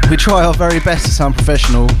hear. We try our very best to sound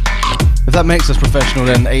professional. If that makes us professional,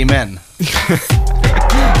 then amen.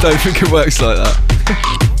 Don't think it works like that.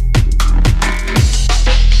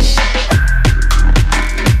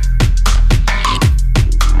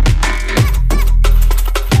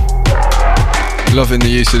 Loving the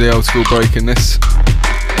use of the old school break in this.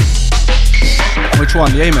 Which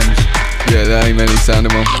one? The amens? Yeah, the amen is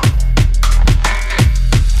sounding one.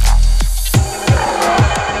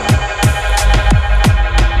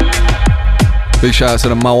 Big shout out to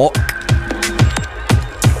the Mawok.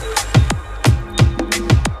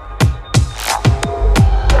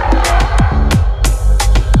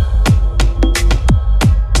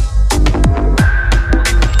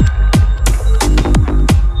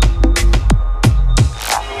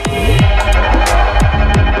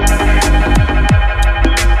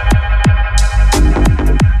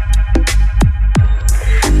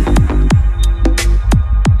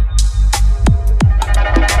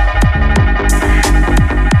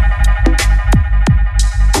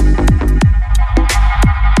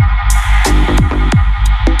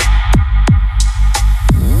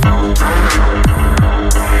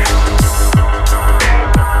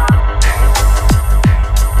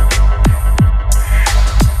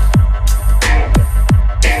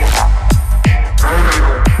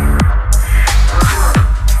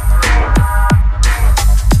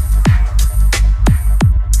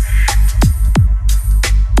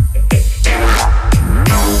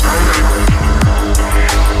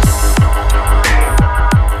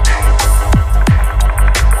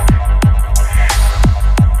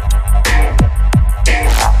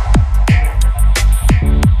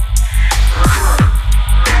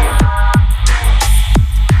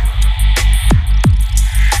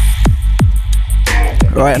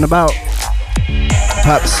 Right, in about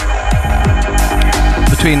perhaps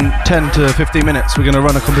between 10 to 15 minutes we're going to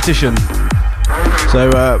run a competition.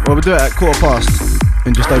 So we'll do it at 15:15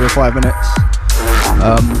 in just over 5 minutes.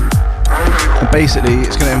 And basically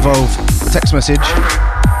it's going to involve a text message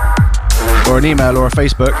or an email or a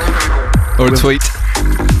Facebook or a tweet.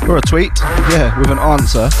 Or a tweet, yeah, with an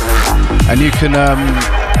answer. And you can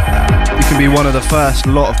be one of the first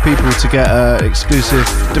lot of people to get an exclusive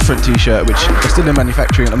different t-shirt, which are still in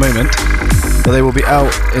manufacturing at the moment, but they will be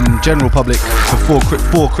out in general public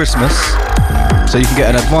before Christmas, so you can get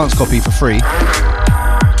an advance copy for free.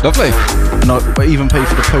 Lovely. And I'll even pay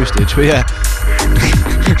for the postage, but yeah.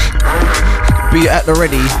 Be at the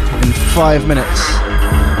ready in 5 minutes,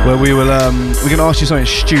 where we will we're going to ask you something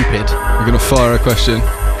stupid. We're going to fire a question.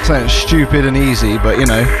 Something stupid and easy, but you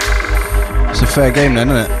know, it's a fair game then,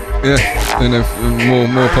 isn't it? Yeah, and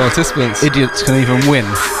more participants. Idiots can even win.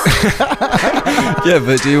 Yeah,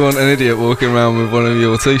 but do you want an idiot walking around with one of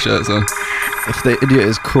your t-shirts on? If the idiot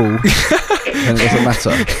is cool, then it doesn't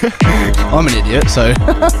matter. I'm an idiot, so.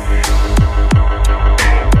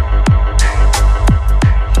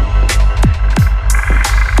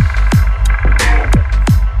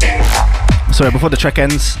 Sorry, before the track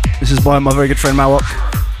ends, this is by my very good friend Mawok.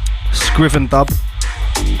 Scriven Dub,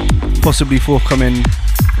 possibly forthcoming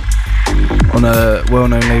on a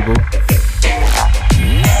well-known label.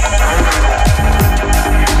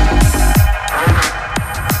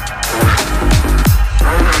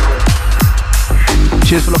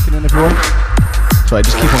 Cheers for locking in, everyone. Sorry,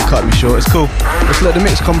 just keep on cutting me short, it's cool. Let's let the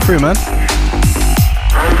mix come through, man.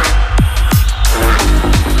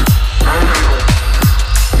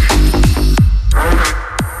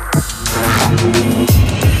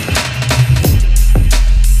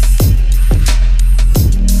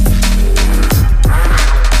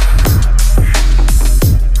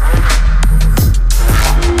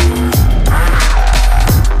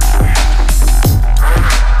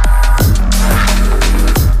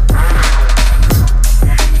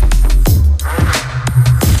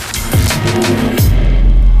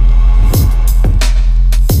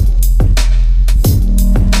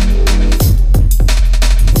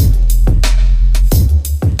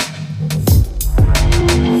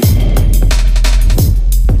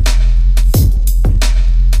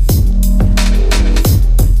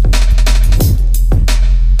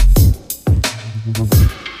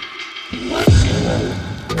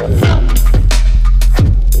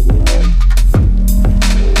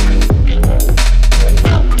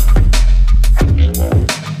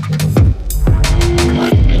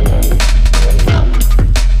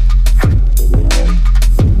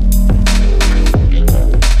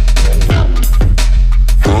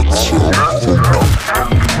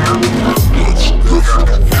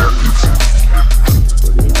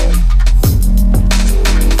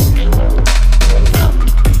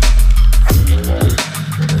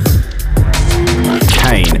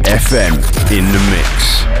 FM in the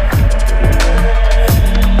mix.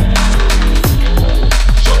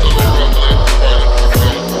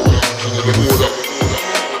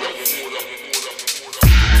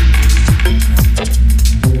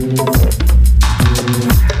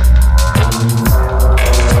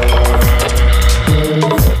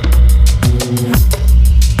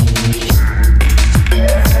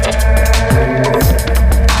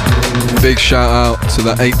 Big shout out to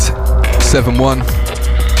the 871.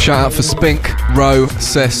 Shout out for Spink, Ro,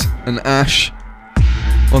 Cess and Ash.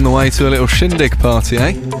 On the way to a little shindig party,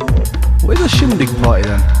 eh? What is a shindig party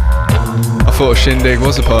then? I thought a shindig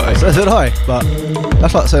was a party. So did I, but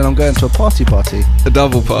that's like saying I'm going to a party. A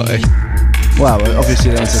double party. Wow, well,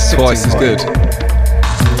 obviously then it's a twice as good.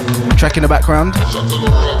 Track in the background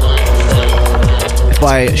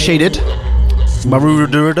by Shaded,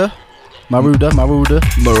 Maruda. I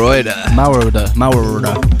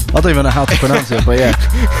don't even know how to pronounce it, but yeah.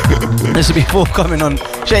 This will be forthcoming on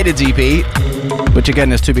Shaded's EP, which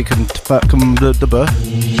again is to be confirmed and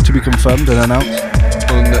announced.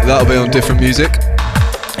 That'll be on Different Music.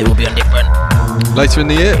 It will be on Different. Later in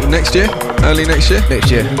the year, next year, early next year. Next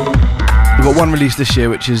year. We've got one release this year,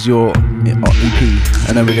 which is your EP,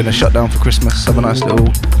 and then we're going to shut down for Christmas. Have a nice little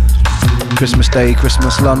Christmas Day,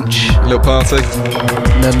 Christmas lunch, little party.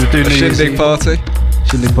 And then we're doing a shindig party.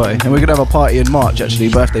 Shindig party, and we're gonna have a party in March. Actually,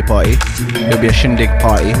 birthday party. It'll be a shindig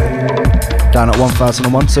party down at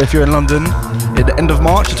 1001. So if you're in London at the end of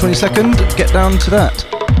March, the 22nd, get down to that.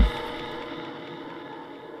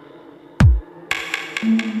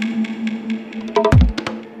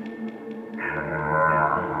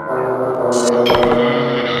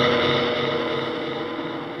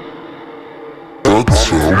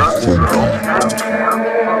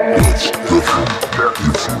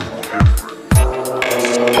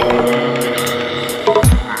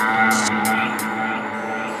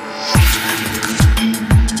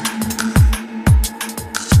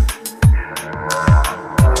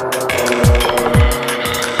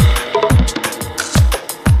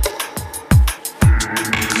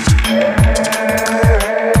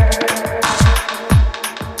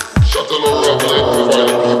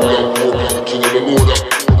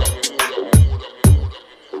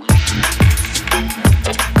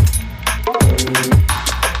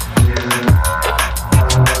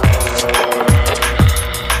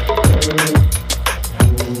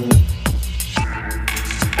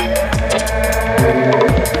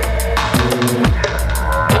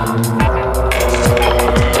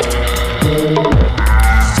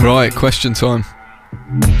 Right, question time.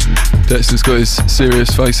 Dexter's got his serious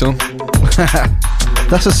face on.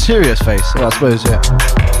 That's a serious face, well, I suppose, yeah.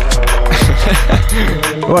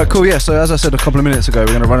 Alright, cool, yeah, so as I said a couple of minutes ago, we're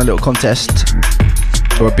going to run a little contest,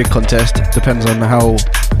 or a big contest, depends on how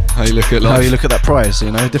you look at life. How you look at that prize,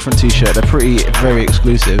 you know, different t-shirt, they're very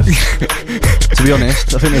exclusive. To be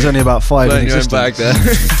honest, I think there's only about 5 in existence. Bag there.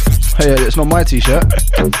 Yeah, it's not my t-shirt.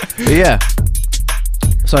 But yeah.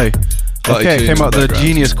 So, okay, came up with the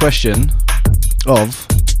genius question of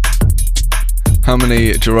how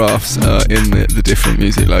many giraffes are in the Different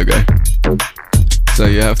Music logo. So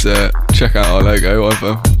you have to check out our logo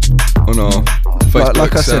either on our Facebook,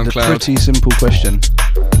 like I said, SoundCloud. a pretty simple question.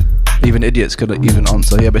 Even idiots could even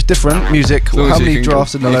answer. Yeah, but it's different music. How many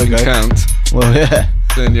giraffes in the logo? Can count. Well, yeah.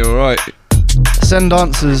 Then you're right. Send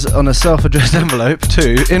answers on a self-addressed envelope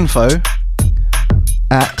to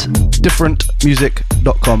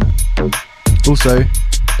info@differentmusic.com. Also,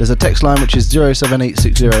 there's a text line which is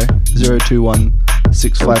 07860 021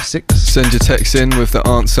 656. Send your text in with the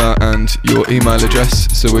answer and your email address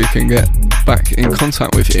so we can get back in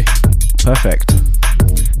contact with you. Perfect.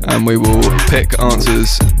 And we will pick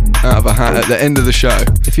answers out of a hat at the end of the show.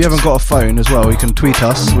 If you haven't got a phone as well, you can tweet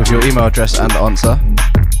us with your email address and answer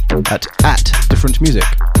at Different Music.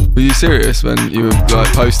 Were you serious when you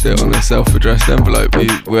post it on a self-addressed envelope? Were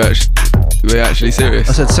you actually serious?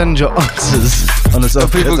 I said send your answers on a self-addressed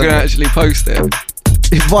envelope. People can actually post it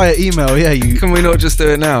via email. Yeah, you. Can we not just do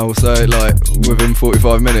it now? So within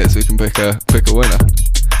 45 minutes we can pick a winner.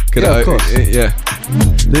 Of course. Yeah.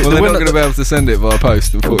 They're not going to be able to send it via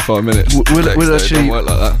post in 45 minutes. We'll actually work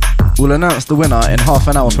like that. We'll announce the winner in half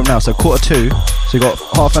an hour from now, so 1:45. So you got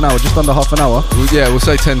half an hour, just under half an hour. We'll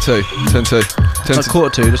say 10-2. 10-2.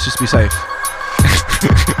 1:45. Let's just be safe.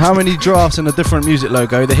 How many drafts in a Different Music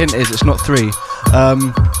logo? The hint is it's not 3.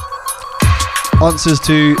 Answers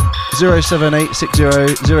to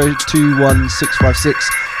 07860 021 656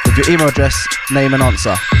 with your email address, name and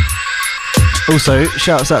answer. Also,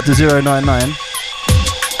 shouts out to 099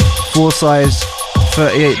 4 size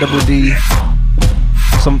 38 double D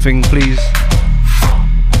something, please.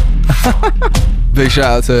 Big shout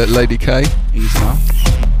out to Lady K. Easy now.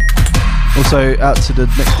 Also out to the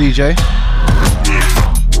next DJ.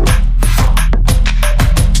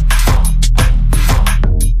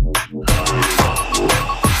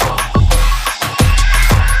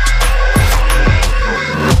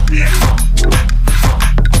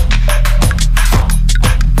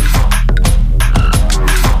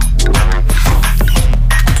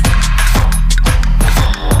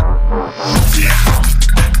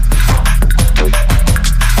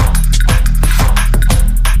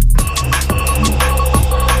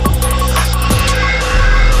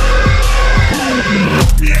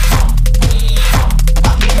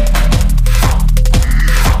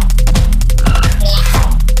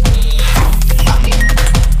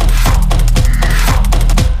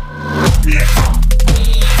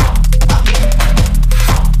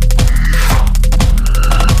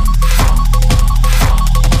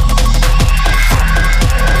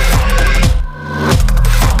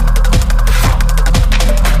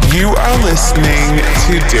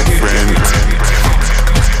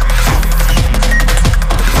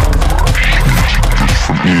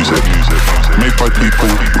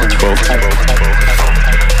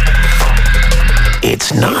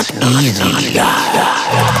 It's not easy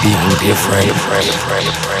being different.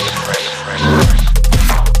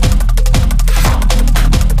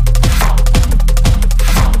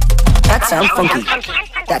 That sounds funky.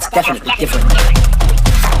 That's definitely different.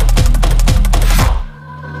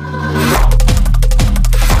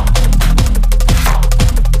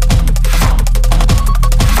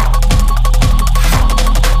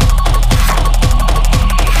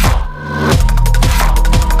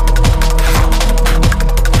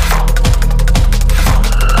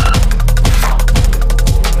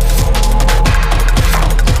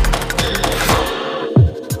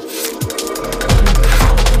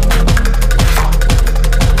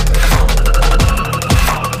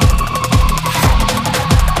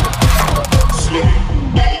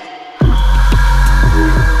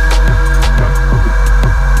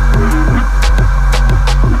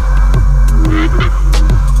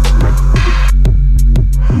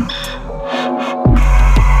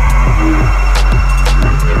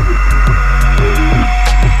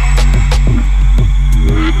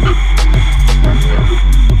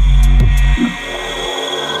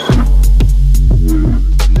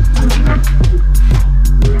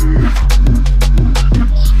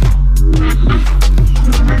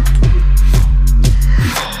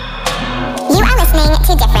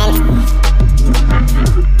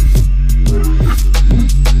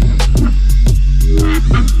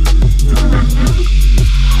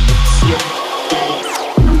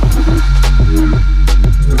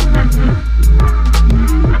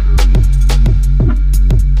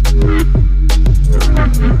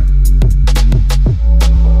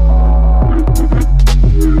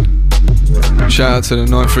 Shout out to the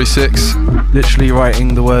 936. Literally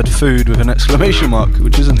writing the word food with an exclamation mark,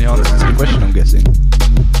 which isn't the answer to the question, I'm guessing.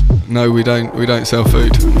 No, we don't sell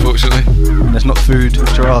food, unfortunately. There's not food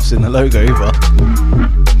giraffes in the logo either.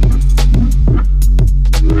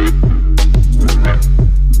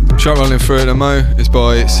 Track rolling through at the Mo is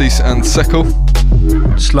by Cease and Seckle.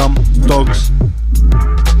 Slum Dogs.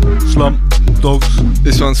 Slum Dogs.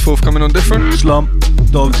 This one's forthcoming on Different. Slum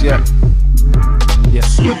Dogs, yeah.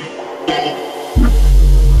 Yes.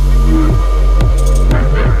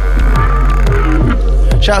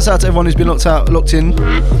 Shouts out to everyone who's been locked in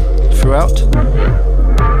throughout.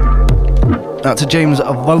 Out to James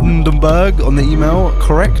Vandenberg on the email,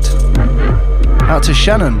 correct. Out to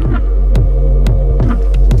Shannon.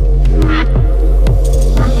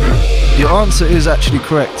 Your answer is actually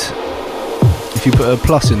correct if you put a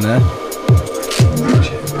plus in there.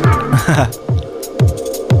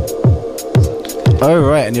 Oh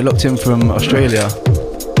right, and you're locked in from Australia.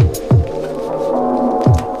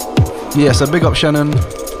 Yeah, so big up Shannon.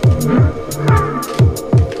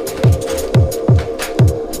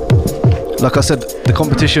 Like I said, the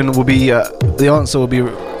competition will be, the answer will be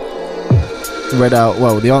read out,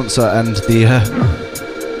 well, the answer and the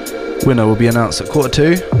winner will be announced at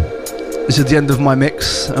 1:45. This is the end of my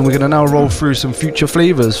mix, and we're going to now roll through some future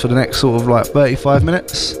flavours for the next sort of like 35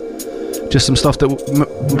 minutes. Just some stuff that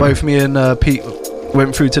both me and Pete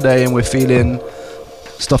went through today, and we're feeling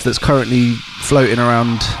stuff that's currently floating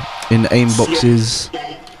around in AIM boxes,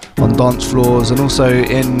 on dance floors, and also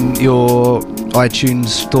in your iTunes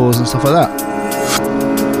stores and stuff like that.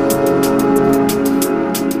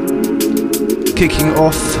 Kicking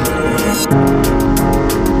off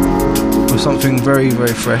with something very,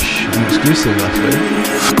 very fresh and exclusive, actually.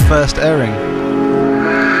 First airing.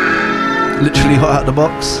 Literally hot out the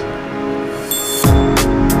box.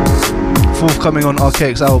 forthcoming on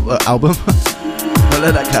Archaic's album. Don't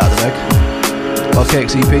let that cat out of the bag.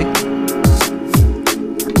 Archaic's EP.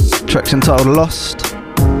 Track's entitled Lost.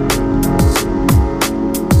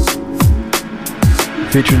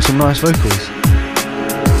 Featuring some nice vocals.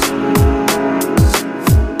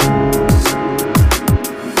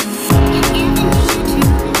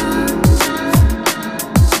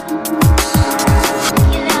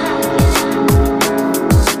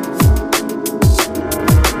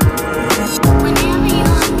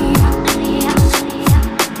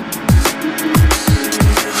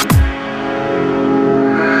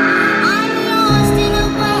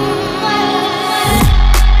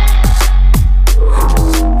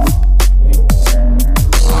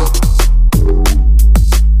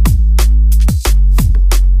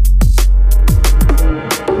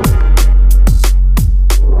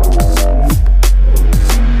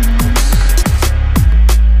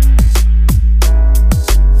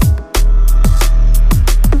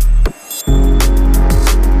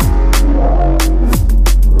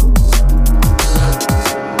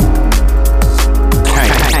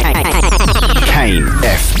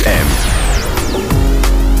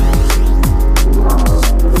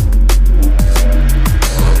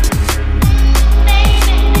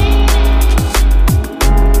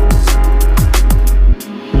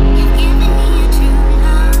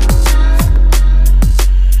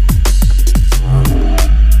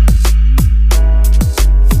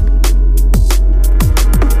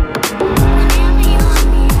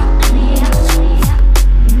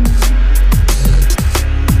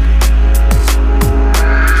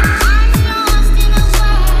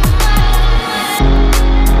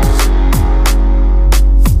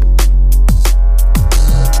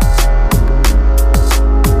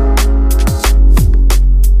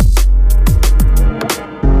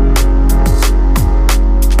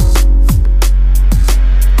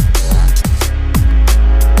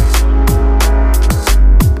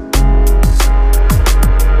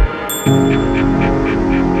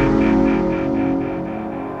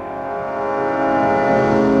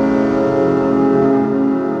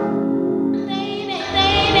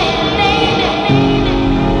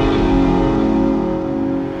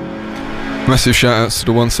 Massive shout outs to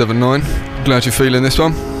the 179. Glad you're feeling this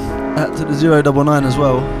one. To the 099 as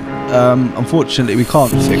well. Unfortunately, we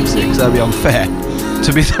can't fix it because that'd be unfair,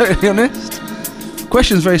 to be totally honest.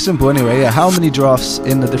 Question's very simple anyway. Yeah, how many drafts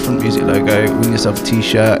in the Different Music logo win yourself a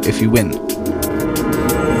t-shirt if you win?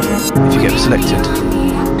 If you get selected.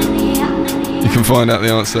 You can find out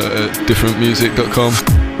the answer at differentmusic.com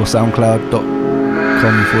or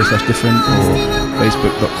soundcloud.com/different or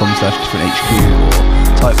facebook.com/differenthq or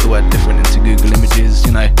type the word different into Google Images,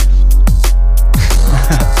 you know.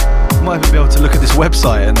 Might even be able to look at this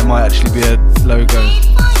website and there might actually be a logo.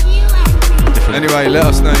 Different. Anyway, let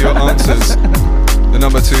us know your answers. The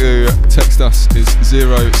number to text us is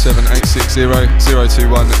 07860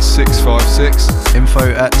 021 656.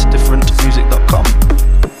 info@differentmusic.com.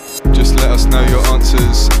 Just let us know your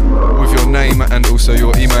answers with your name and also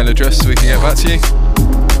your email address so we can get back to you.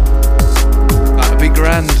 That'd be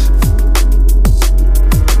grand.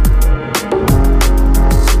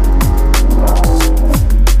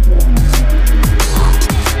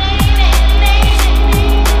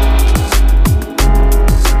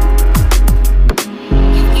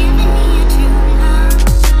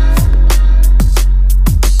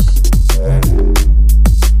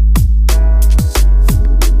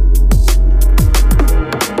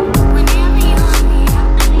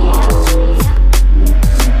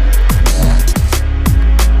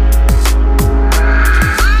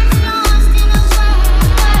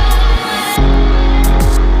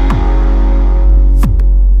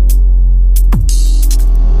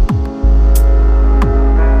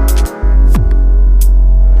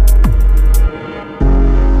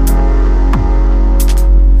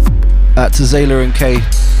 To Zayla and Kay,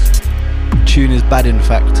 tune is bad in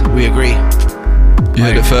fact, we agree. You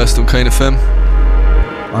heard it first on Kane FM?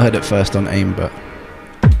 I heard it first on AIM, but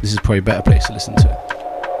this is probably a better place to listen to it.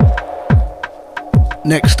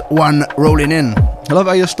 Next one, rolling in. I love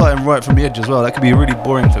how you're starting right from the edge as well. That could be really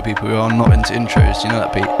boring for people who are not into intros, you know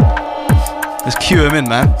that, Pete? Let's cue them in,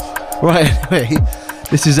 man. Right, anyway,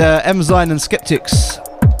 this is M-Zine and Skeptics.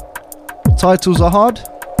 Titles are hard.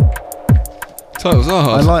 Titles are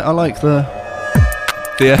hard. I like the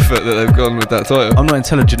effort that they've gone with that title. I'm not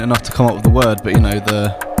intelligent enough to come up with the word, but you know,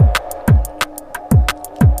 the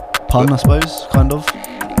pun, I suppose, kind of.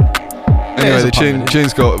 Anyway, the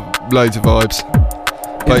tune's got loads of vibes.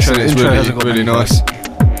 Basically, it's really nice.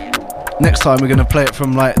 Next time we're going to play it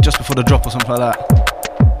from like just before the drop or something like that.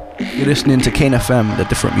 You're listening to Kane FM, the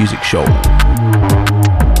Different Music Show.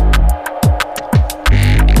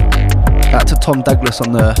 Tom Douglas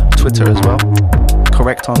on the Twitter as well.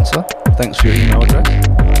 Correct answer. Thanks for your email address.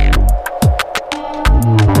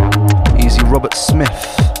 Easy Robert Smith.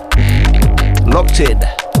 Locked in.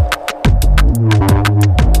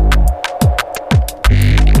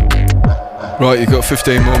 Right, you've got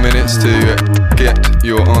 15 more minutes to get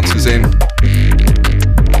your answers in.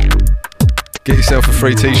 Get yourself a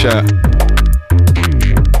free t-shirt.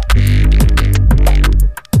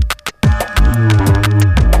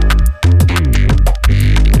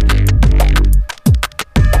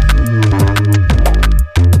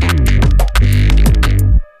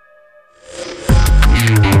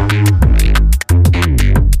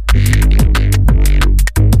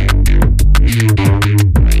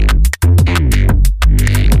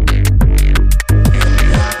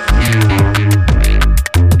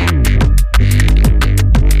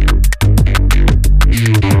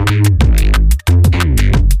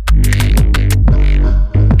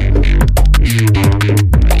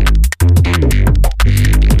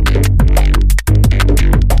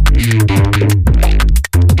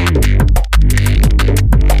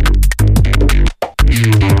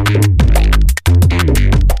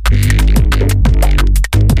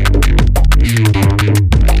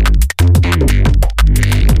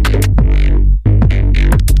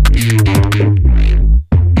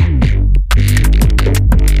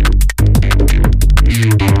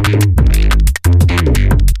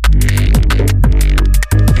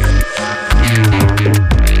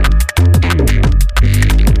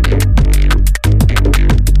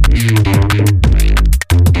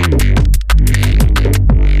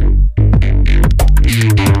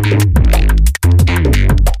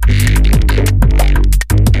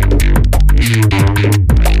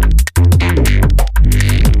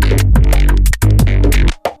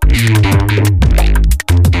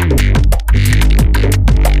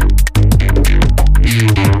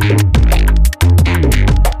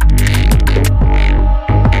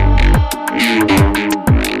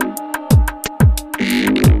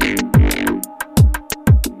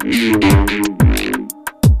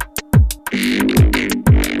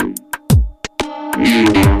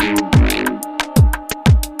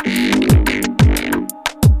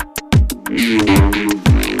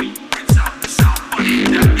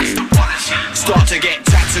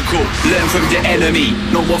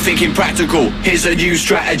 Here's a new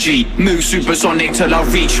strategy. Move supersonic till I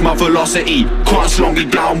reach my velocity. Can't slow me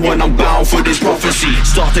down when I'm bound for this prophecy.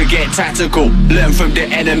 Start to get tactical, learn from the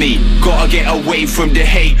enemy. Gotta get away from the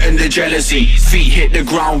hate and the jealousy. Feet hit the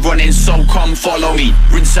ground running, so come follow me.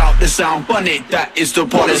 Rinse out the sound, bun it, that is the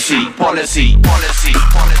policy. Policy, policy,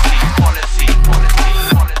 policy, policy, policy.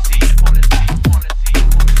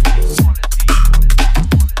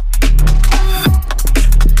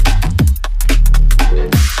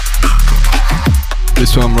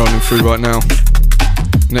 This one I'm rolling through right now.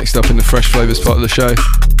 Next up in the Fresh Flavours part of the show.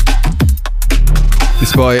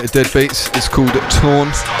 This by Deadbeats. It's called Torn.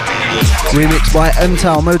 Remixed by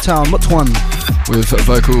M-Town, Motown, what's one? With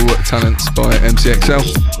vocal talents by MCXL.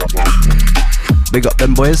 Big up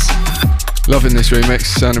them boys. Loving this remix,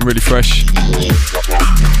 sounding really fresh.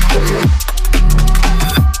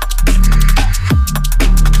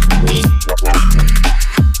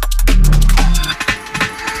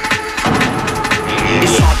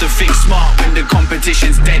 Smart when the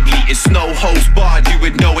competition's deadly. It's no holds barred, you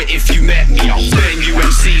would know it if you met me. I'll burn you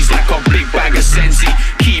MCs like a big bag of Sensi.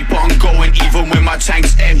 Keep on going even when my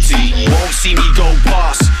tank's empty. Won't see me go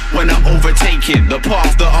past when I'm overtaking the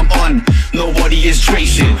path that I'm on. Nobody is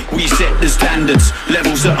tracing. We set the standards,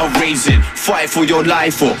 levels that are raising. Fight for your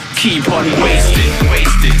life or keep on wasting,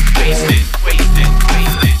 wasting, wasting, wasting,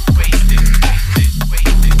 wasting, wasting,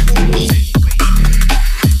 wasting, wasting.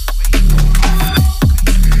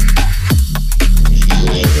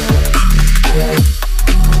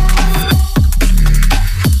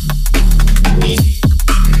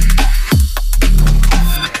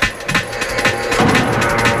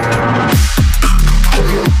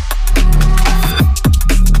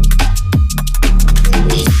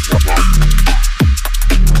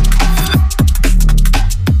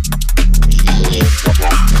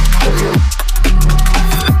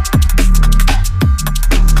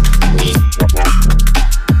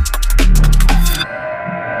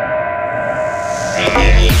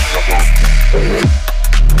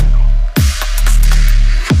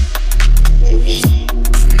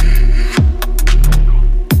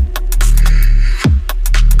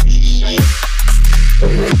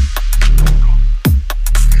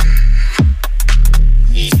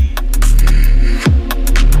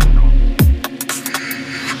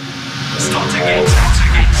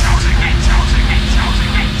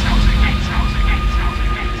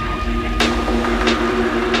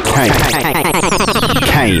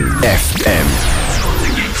 Kane FM.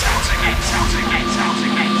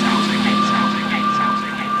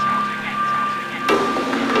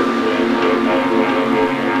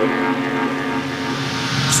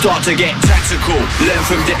 Start to get tactical, learn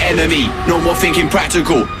from the enemy, no more thinking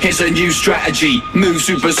practical. Here's a new strategy, move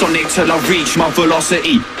supersonic till I reach my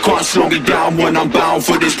velocity. Can't slow me down when I'm bound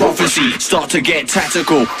for this prophecy. Start to get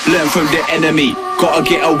tactical, learn from the enemy. Gotta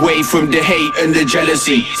get away from the hate and the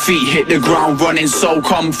jealousy. Feet hit the ground running, so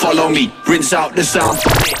come follow me. Rinse out the sound,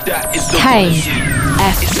 that is the Kane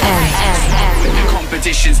FM.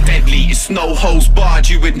 Competition's deadly, it's no holds barred,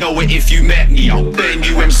 you would know it if you met me. I'll burn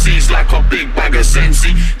you MCs like a big bag of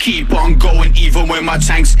sensi. Keep on going even when my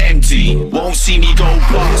tank's empty. Won't see me go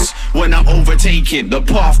past when I'm overtaking the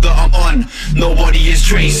path that I'm on. Nobody is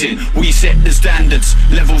tracing, we set the standards,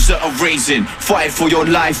 levels that are raising. Fight for your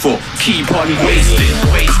life or keep on wasting.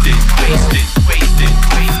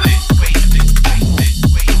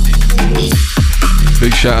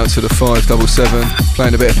 Big shout out to the 577,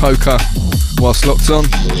 playing a bit of poker whilst locked on.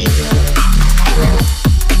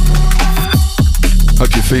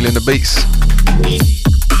 Hope you're feeling the beats.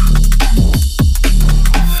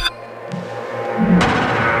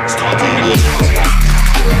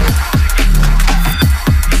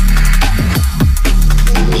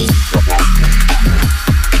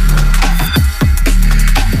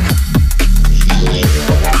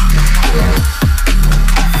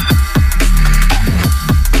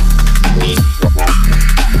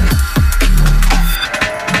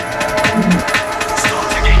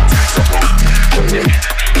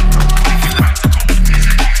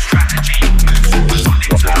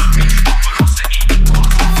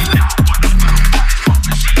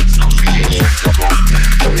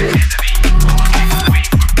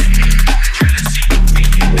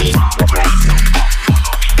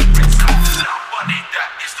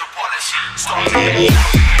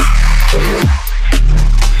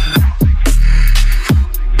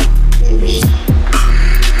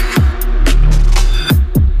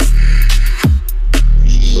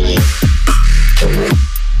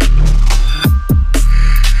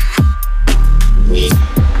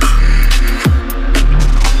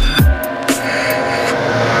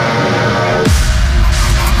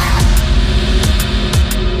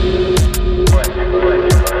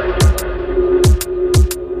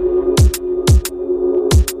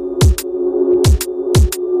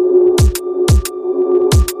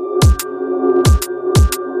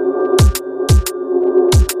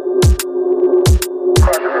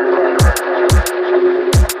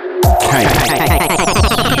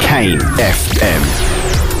 Kane FM.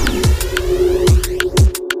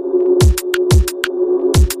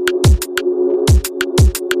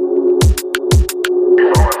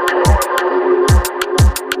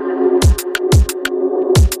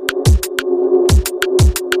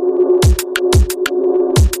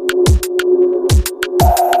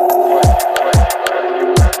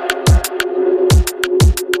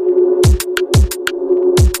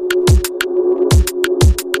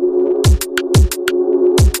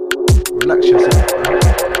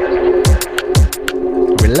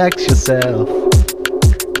 Relax yourself.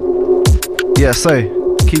 Yeah,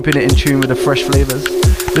 so keeping it in tune with the fresh flavours.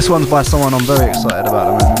 This one's by someone I'm very excited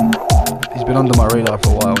about at the moment. He's been under my radar for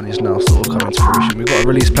a while and he's now sort of coming to fruition. We've got a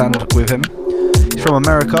release planned with him. He's from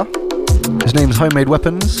America. His name's Homemade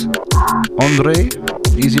Weapons. Andre,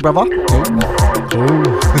 easy brother.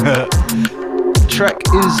 Track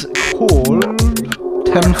is called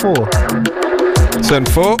 10-4.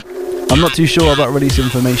 10-4. I'm not too sure about release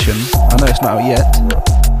information. I know it's not out yet,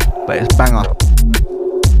 but it's banger.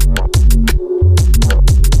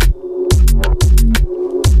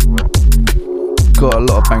 Got a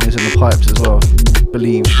lot of bangers in the pipes as well,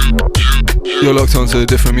 believe. You're locked onto a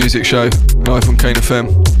different music show, live on Kane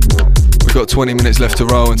FM. We've got 20 minutes left to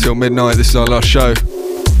roll until midnight. This is our last show.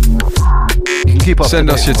 You can keep up. Send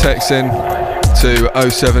us your texts in to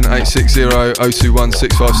 07860 021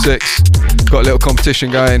 656. Got a little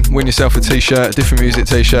competition going. Win yourself a t-shirt, a different music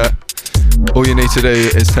t-shirt. All you need to do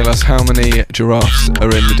is tell us how many giraffes are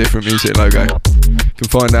in the different music logo. You can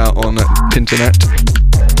find out on the internet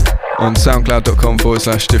on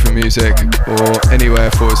soundcloud.com/different music or anywhere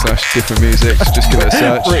 /different music. Just give it a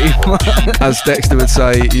search. As Dexter would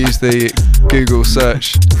say, use the Google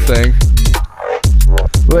search thing.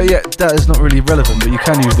 Well, yeah, that is not really relevant, but you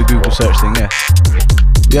can use the Google search thing, yeah.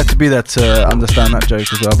 You have to be there to understand that joke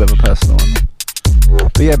as well, a bit of a personal one.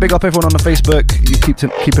 But yeah, big up everyone on the Facebook. You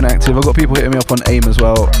keeping active. I've got people hitting me up on AIM as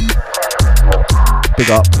well. Big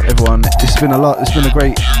up everyone. It's been a lot. It's been a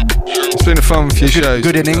great. It's been a fun few shows.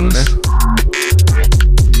 Good innings.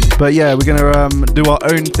 But yeah, we're gonna do our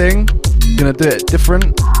own thing. We're gonna do it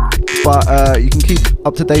different. But you can keep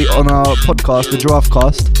up to date on our podcast, the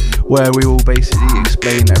Draftcast, where we will basically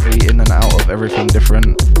explain every in and out of everything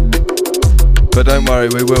different. But don't worry,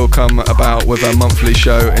 we will come about with a monthly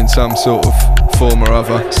show in some sort of form or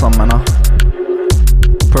other. Some manner.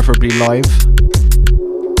 Preferably live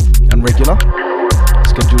and regular.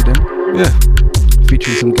 Scheduled in. Yeah.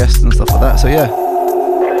 Featuring some guests and stuff like that. So yeah.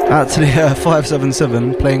 Out to the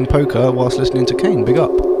 577 playing poker whilst listening to Kane. Big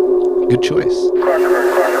up. Good choice.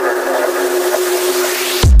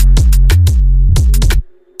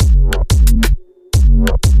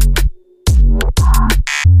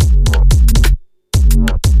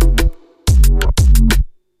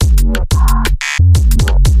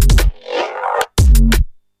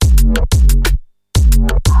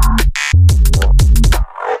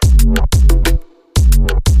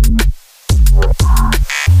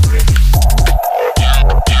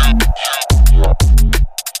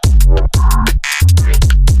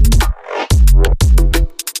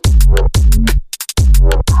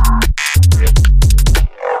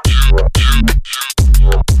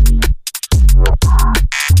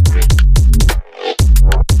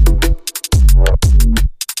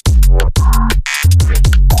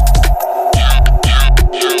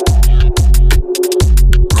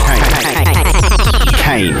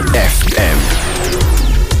 Kane FM.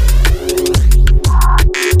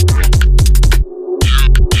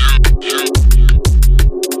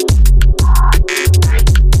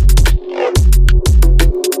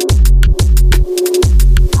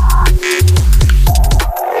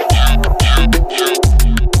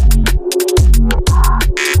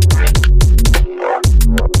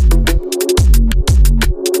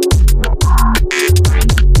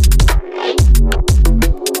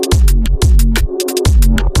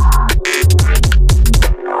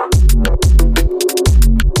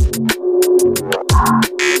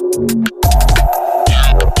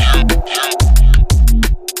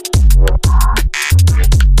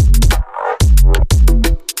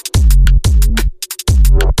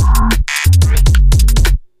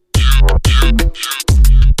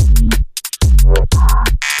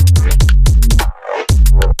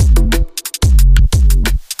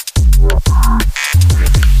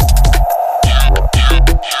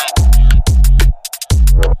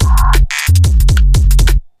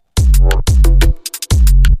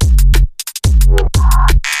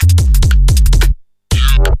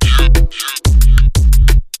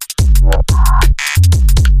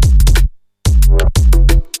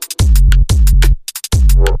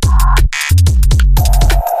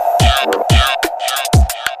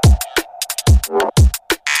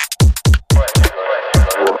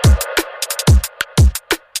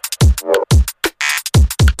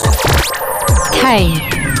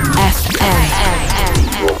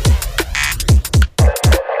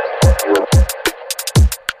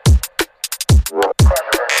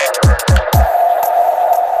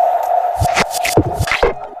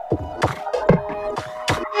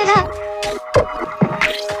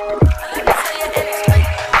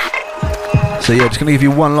 So yeah, just gonna give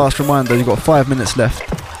you one last reminder. You've got 5 minutes left.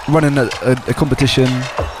 Running a competition.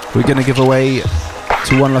 We're gonna give away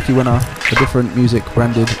to one lucky winner a different music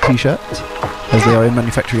branded t-shirt, as they are in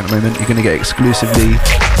manufacturing at the moment. You're gonna get exclusively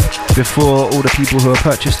before all the people who are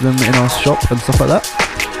purchasing them in our shop and stuff like that.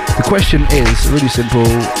 The question is really simple: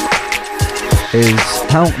 is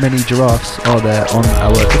how many giraffes are there on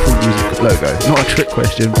our different music logo? Not a trick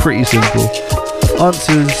question, pretty simple.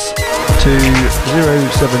 Answers to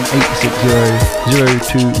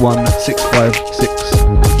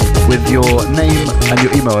 07860021656 with your name and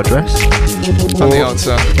your email address. And the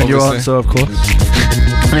answer, and your obviously. answer, of course.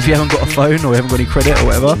 And if you haven't got a phone or you haven't got any credit or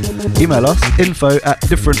whatever, email us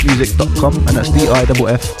info@differentmusic.com, and that's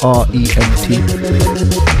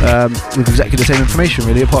DIFFRENT. With exactly the same information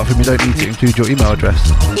really, apart from you don't need to include your email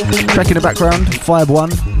address. Track in the background, Fire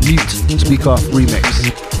One, Mute Speaker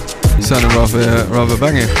Remix. Sounding rather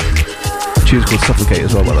banging. The tune's called Suffocate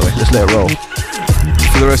as well, by the way. Let's let it roll.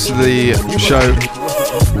 For the rest of the show,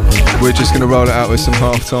 we're just going to roll it out with some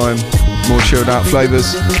halftime, more chilled out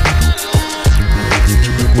flavours.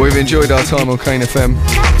 We've enjoyed our time on Kane FM.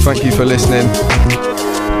 Thank you for listening.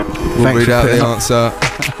 We'll read out the answer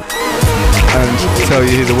and tell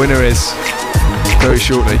you who the winner is very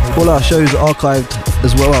shortly. All our shows are archived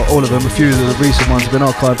as well, all of them. A few of the recent ones have been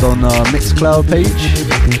archived on our Mixcloud page.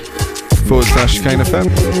 /Kane FM.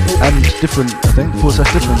 And different, I think,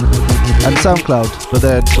 /different. And SoundCloud, but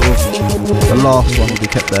they're sort of, the last one will be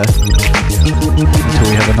kept there until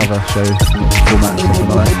we have another show format or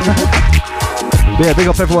something like that. But yeah, big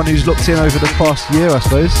up everyone who's looked in over the past year, I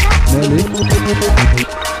suppose, nearly.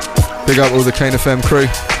 Big up all the Kane FM crew.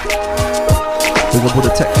 Big up all the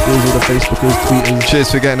texters, all the Facebookers, tweeters.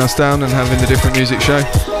 Cheers for getting us down and having the different music show.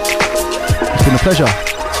 It's been a pleasure.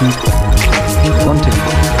 Wanting.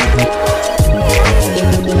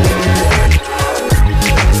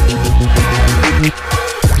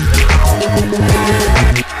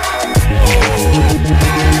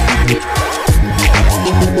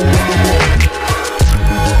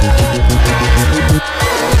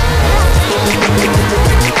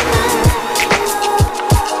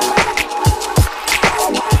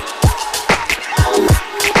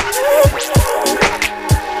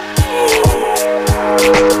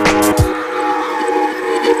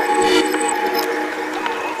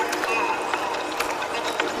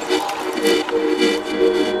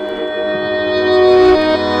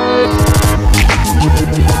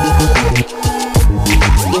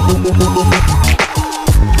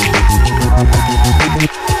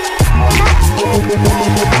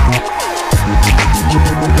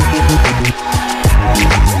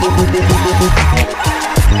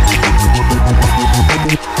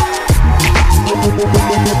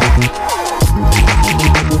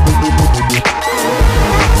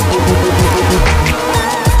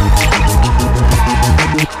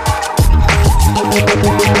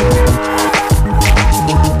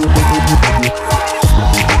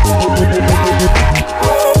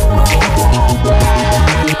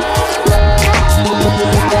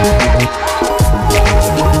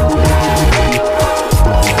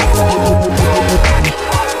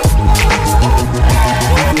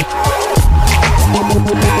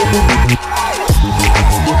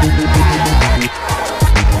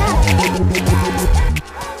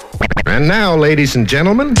 And now, ladies and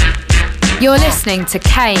gentlemen, You're listening to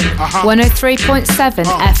Kane 103.7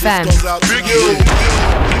 FM.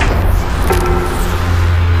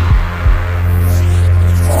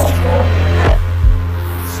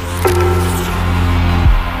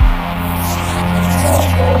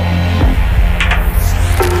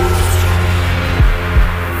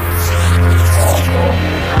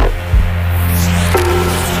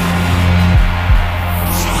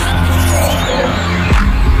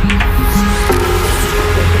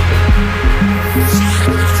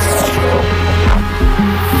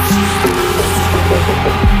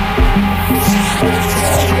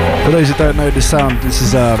 For those who don't know the sound, this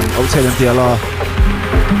is Octane and DLR.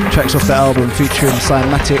 Tracks off the album featuring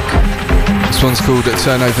Cymatic. This one's called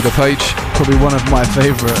Turn Over the Page. Probably one of my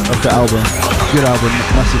favourite of the album. Good album,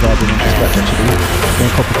 massive album on Dispatch actually.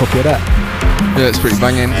 Gonna copy of that. Yeah, it's pretty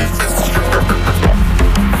banging.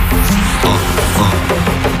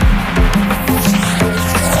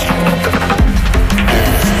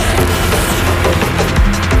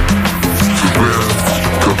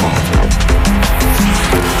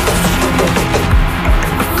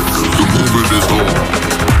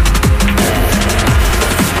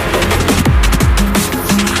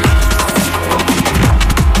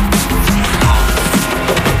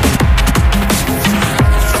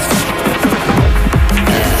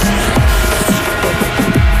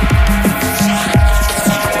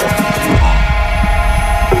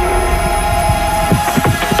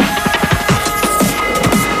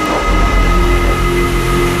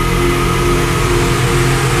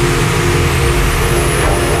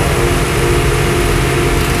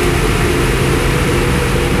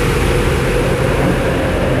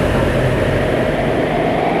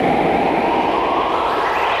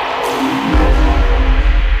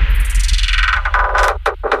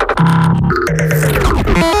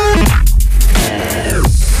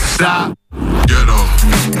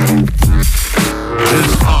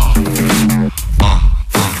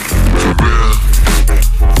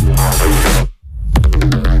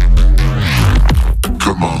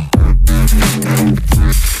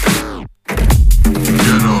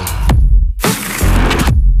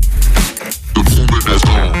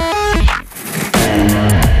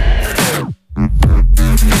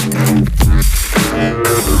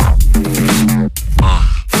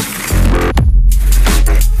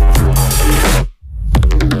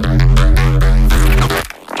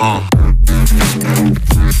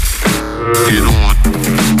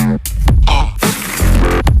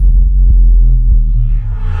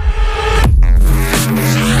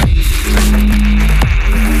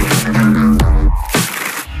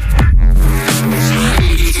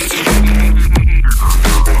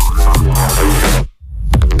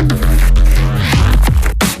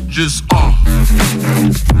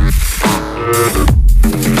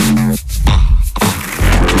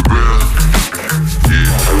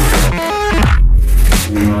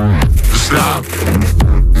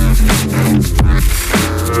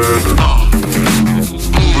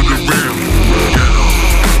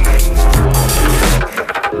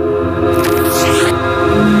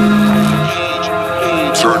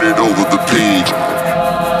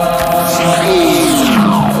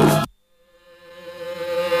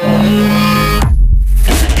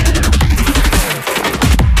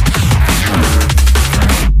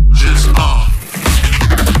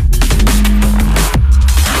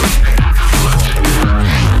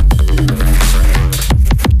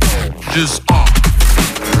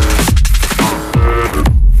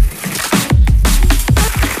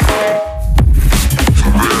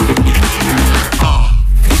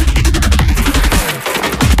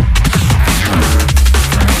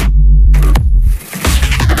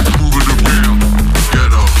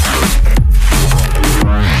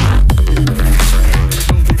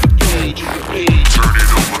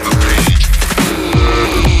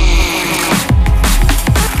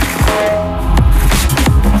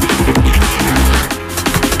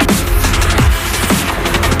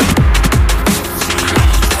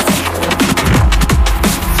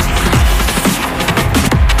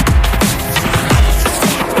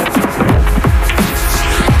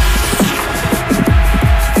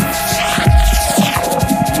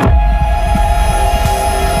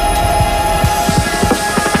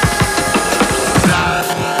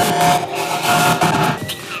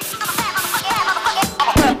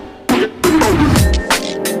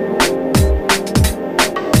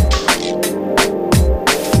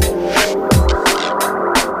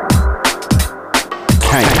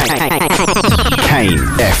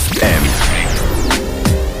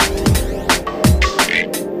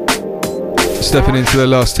 Stepping into the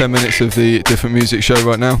last 10 minutes of the Different Music Show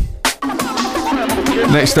right now.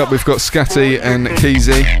 Next up we've got Scatty and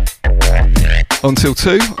Keezy until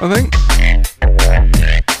 2, I think.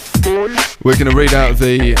 We're going to read out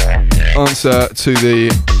the answer to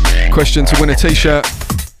the question to win a t-shirt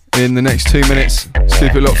in the next 2 minutes.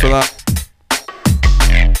 Keep it locked for that.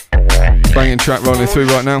 Banging track rolling through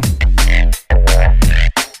right now.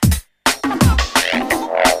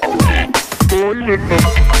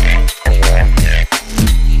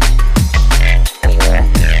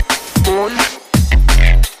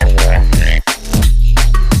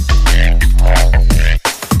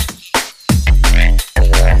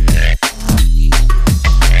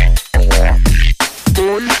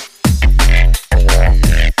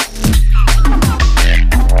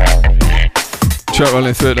 Track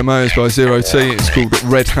rolling through at the moment is by Zero T. It's called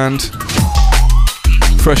Red Hand.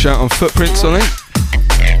 Fresh out on Footprints, I think.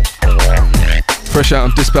 Fresh out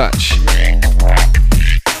on Dispatch.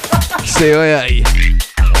 CIA.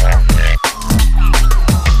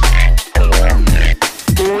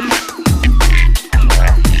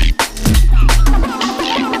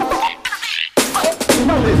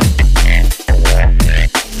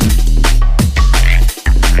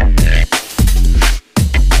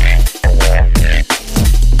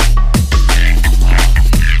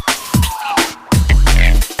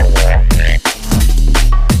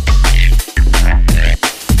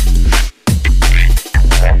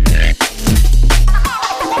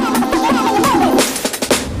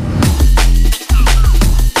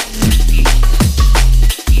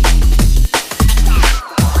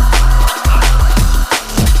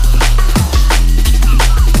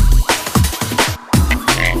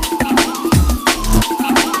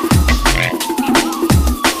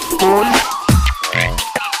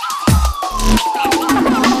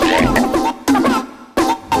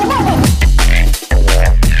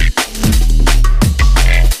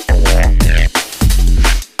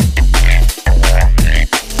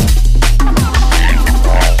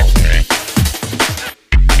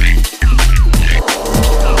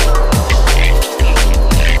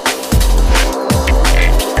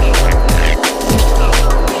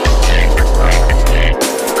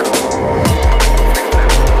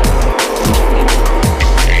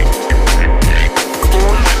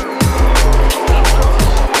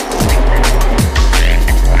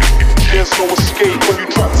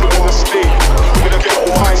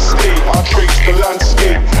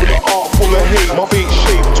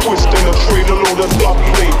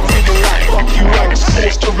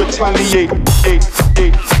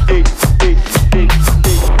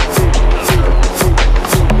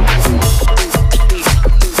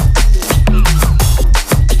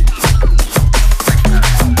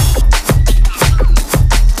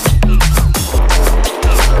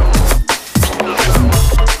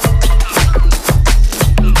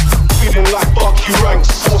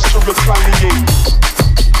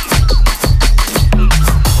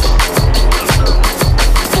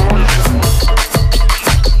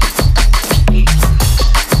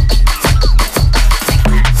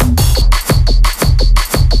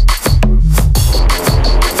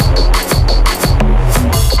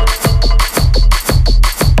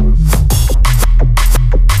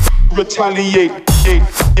 Retaliate.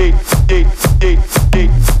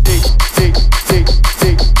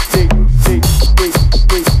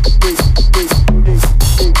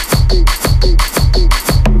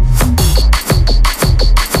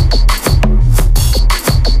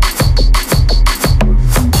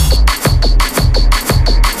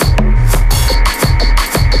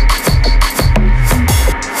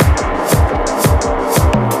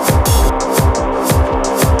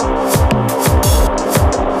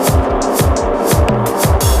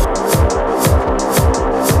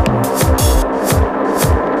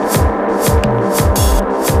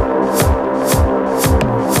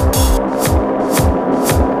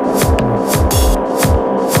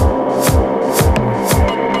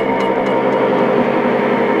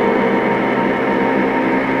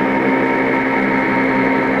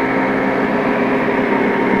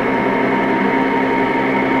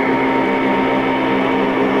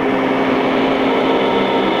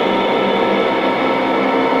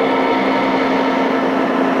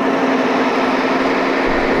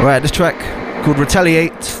 Right, this track called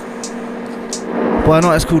Retaliate by an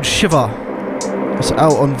artist called Shiva. It's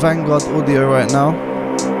out on Vanguard Audio right now.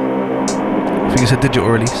 I think it's a digital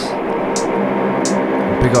release.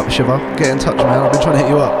 Big up Shiva. Get in touch, man. I've been trying to hit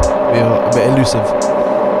you up. You're a bit elusive.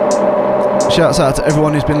 Shouts out to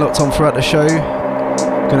everyone who's been locked on throughout the show.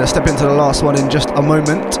 Gonna step into the last one in just a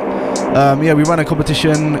moment. Yeah, we ran a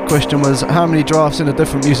competition. Question was how many drafts in a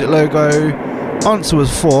Different Music logo? Answer was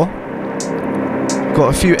 4.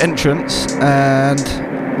 got a few entrants, and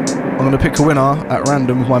I'm going to pick a winner at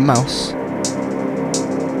random with my mouse.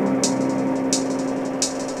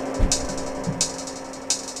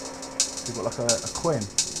 We've got like a coin.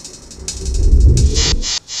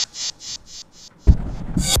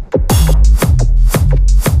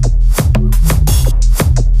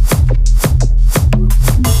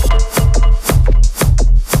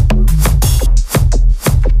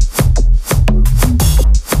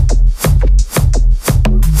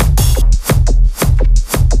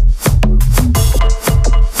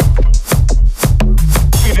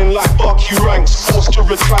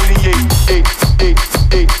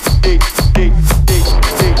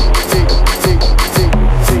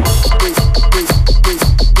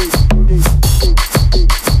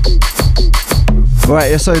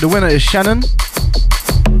 Right, so the winner is Shannon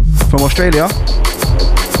from Australia.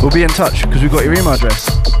 We'll be in touch because we've got your email address.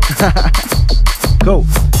 Cool.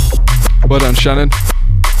 Well done, Shannon.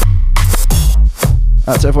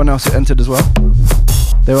 To everyone else who entered as well.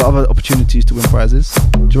 There are other opportunities to win prizes.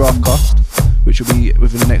 Giraffe Cast, which will be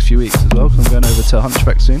within the next few weeks as well, because I'm going over to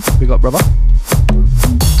Hunchback soon. Big up, brother.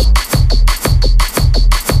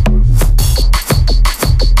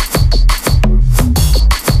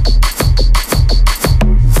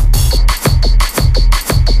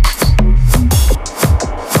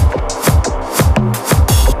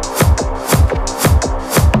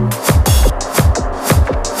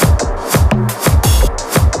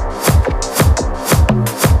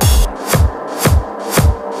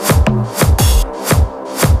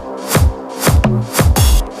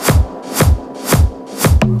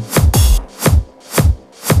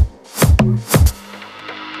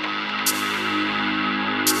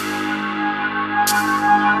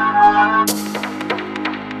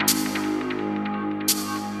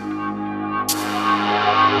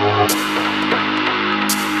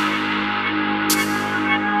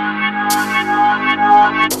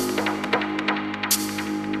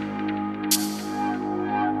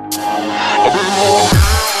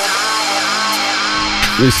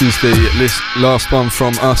 This is the last one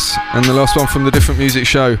from us and the last one from the Different Music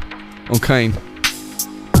Show on Kane.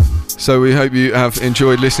 So we hope you have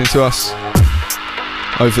enjoyed listening to us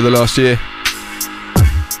over the last year,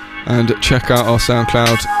 and check out our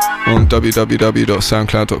SoundCloud on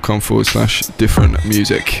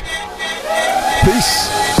www.soundcloud.com/differentmusic. Peace.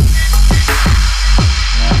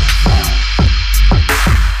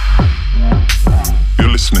 You're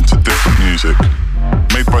listening to Different Music,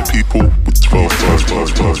 made by people with 12.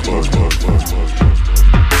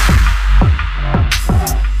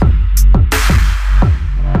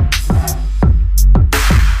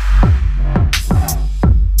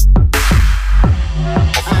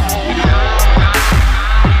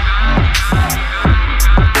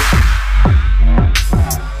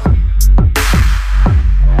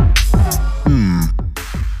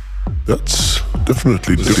 That's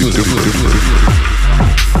definitely different.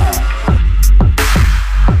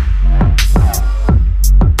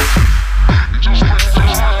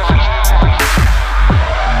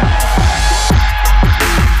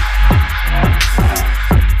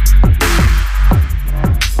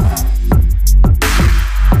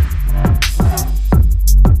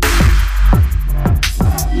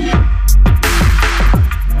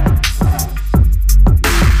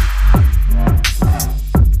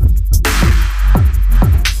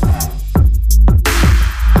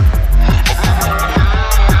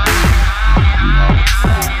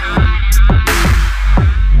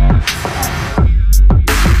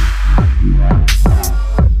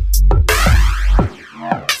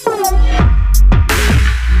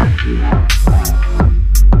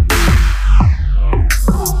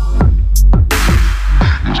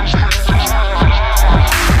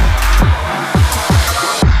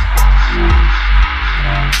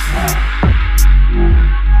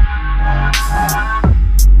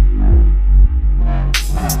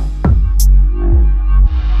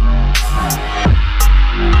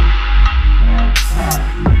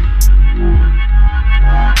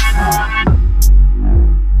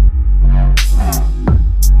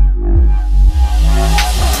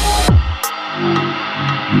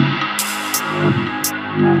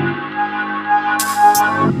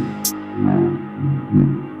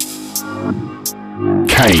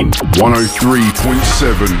 Kane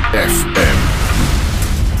 103.7 FM.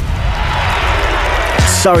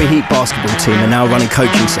 Surrey Heat basketball team are now running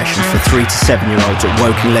coaching sessions for 3 to 7-year-olds at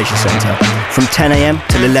Woking Leisure Centre from 10 a.m.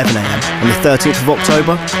 till 11 a.m. on the 13th of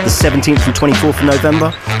October, the 17th and 24th of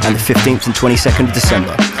November, and the 15th and 22nd of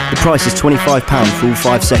December. The price is £25 for all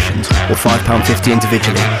 5 sessions, or £5.50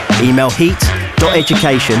 individually. Email heat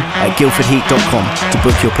surreyheat.education@guildfordheat.com to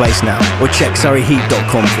book your place now, or check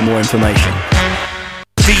surreyheat.com for more information.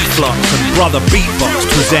 D-Flux and Brother Beatbox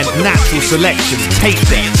present Natural Selection Tape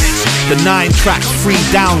Decks, the 9-track free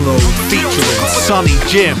download featuring Sonny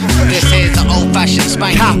Jim, This is the old-fashioned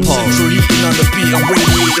spank. Capo,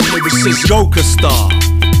 Joker Star.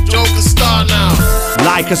 Joker Star now.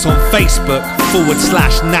 Like us on Facebook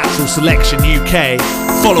 /Natural Selection UK.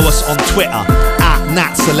 Follow us on Twitter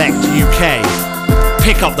 @NatSelectUK.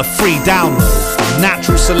 Pick up the free download from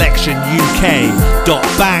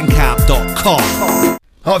naturalselectionuk.bandcamp.com.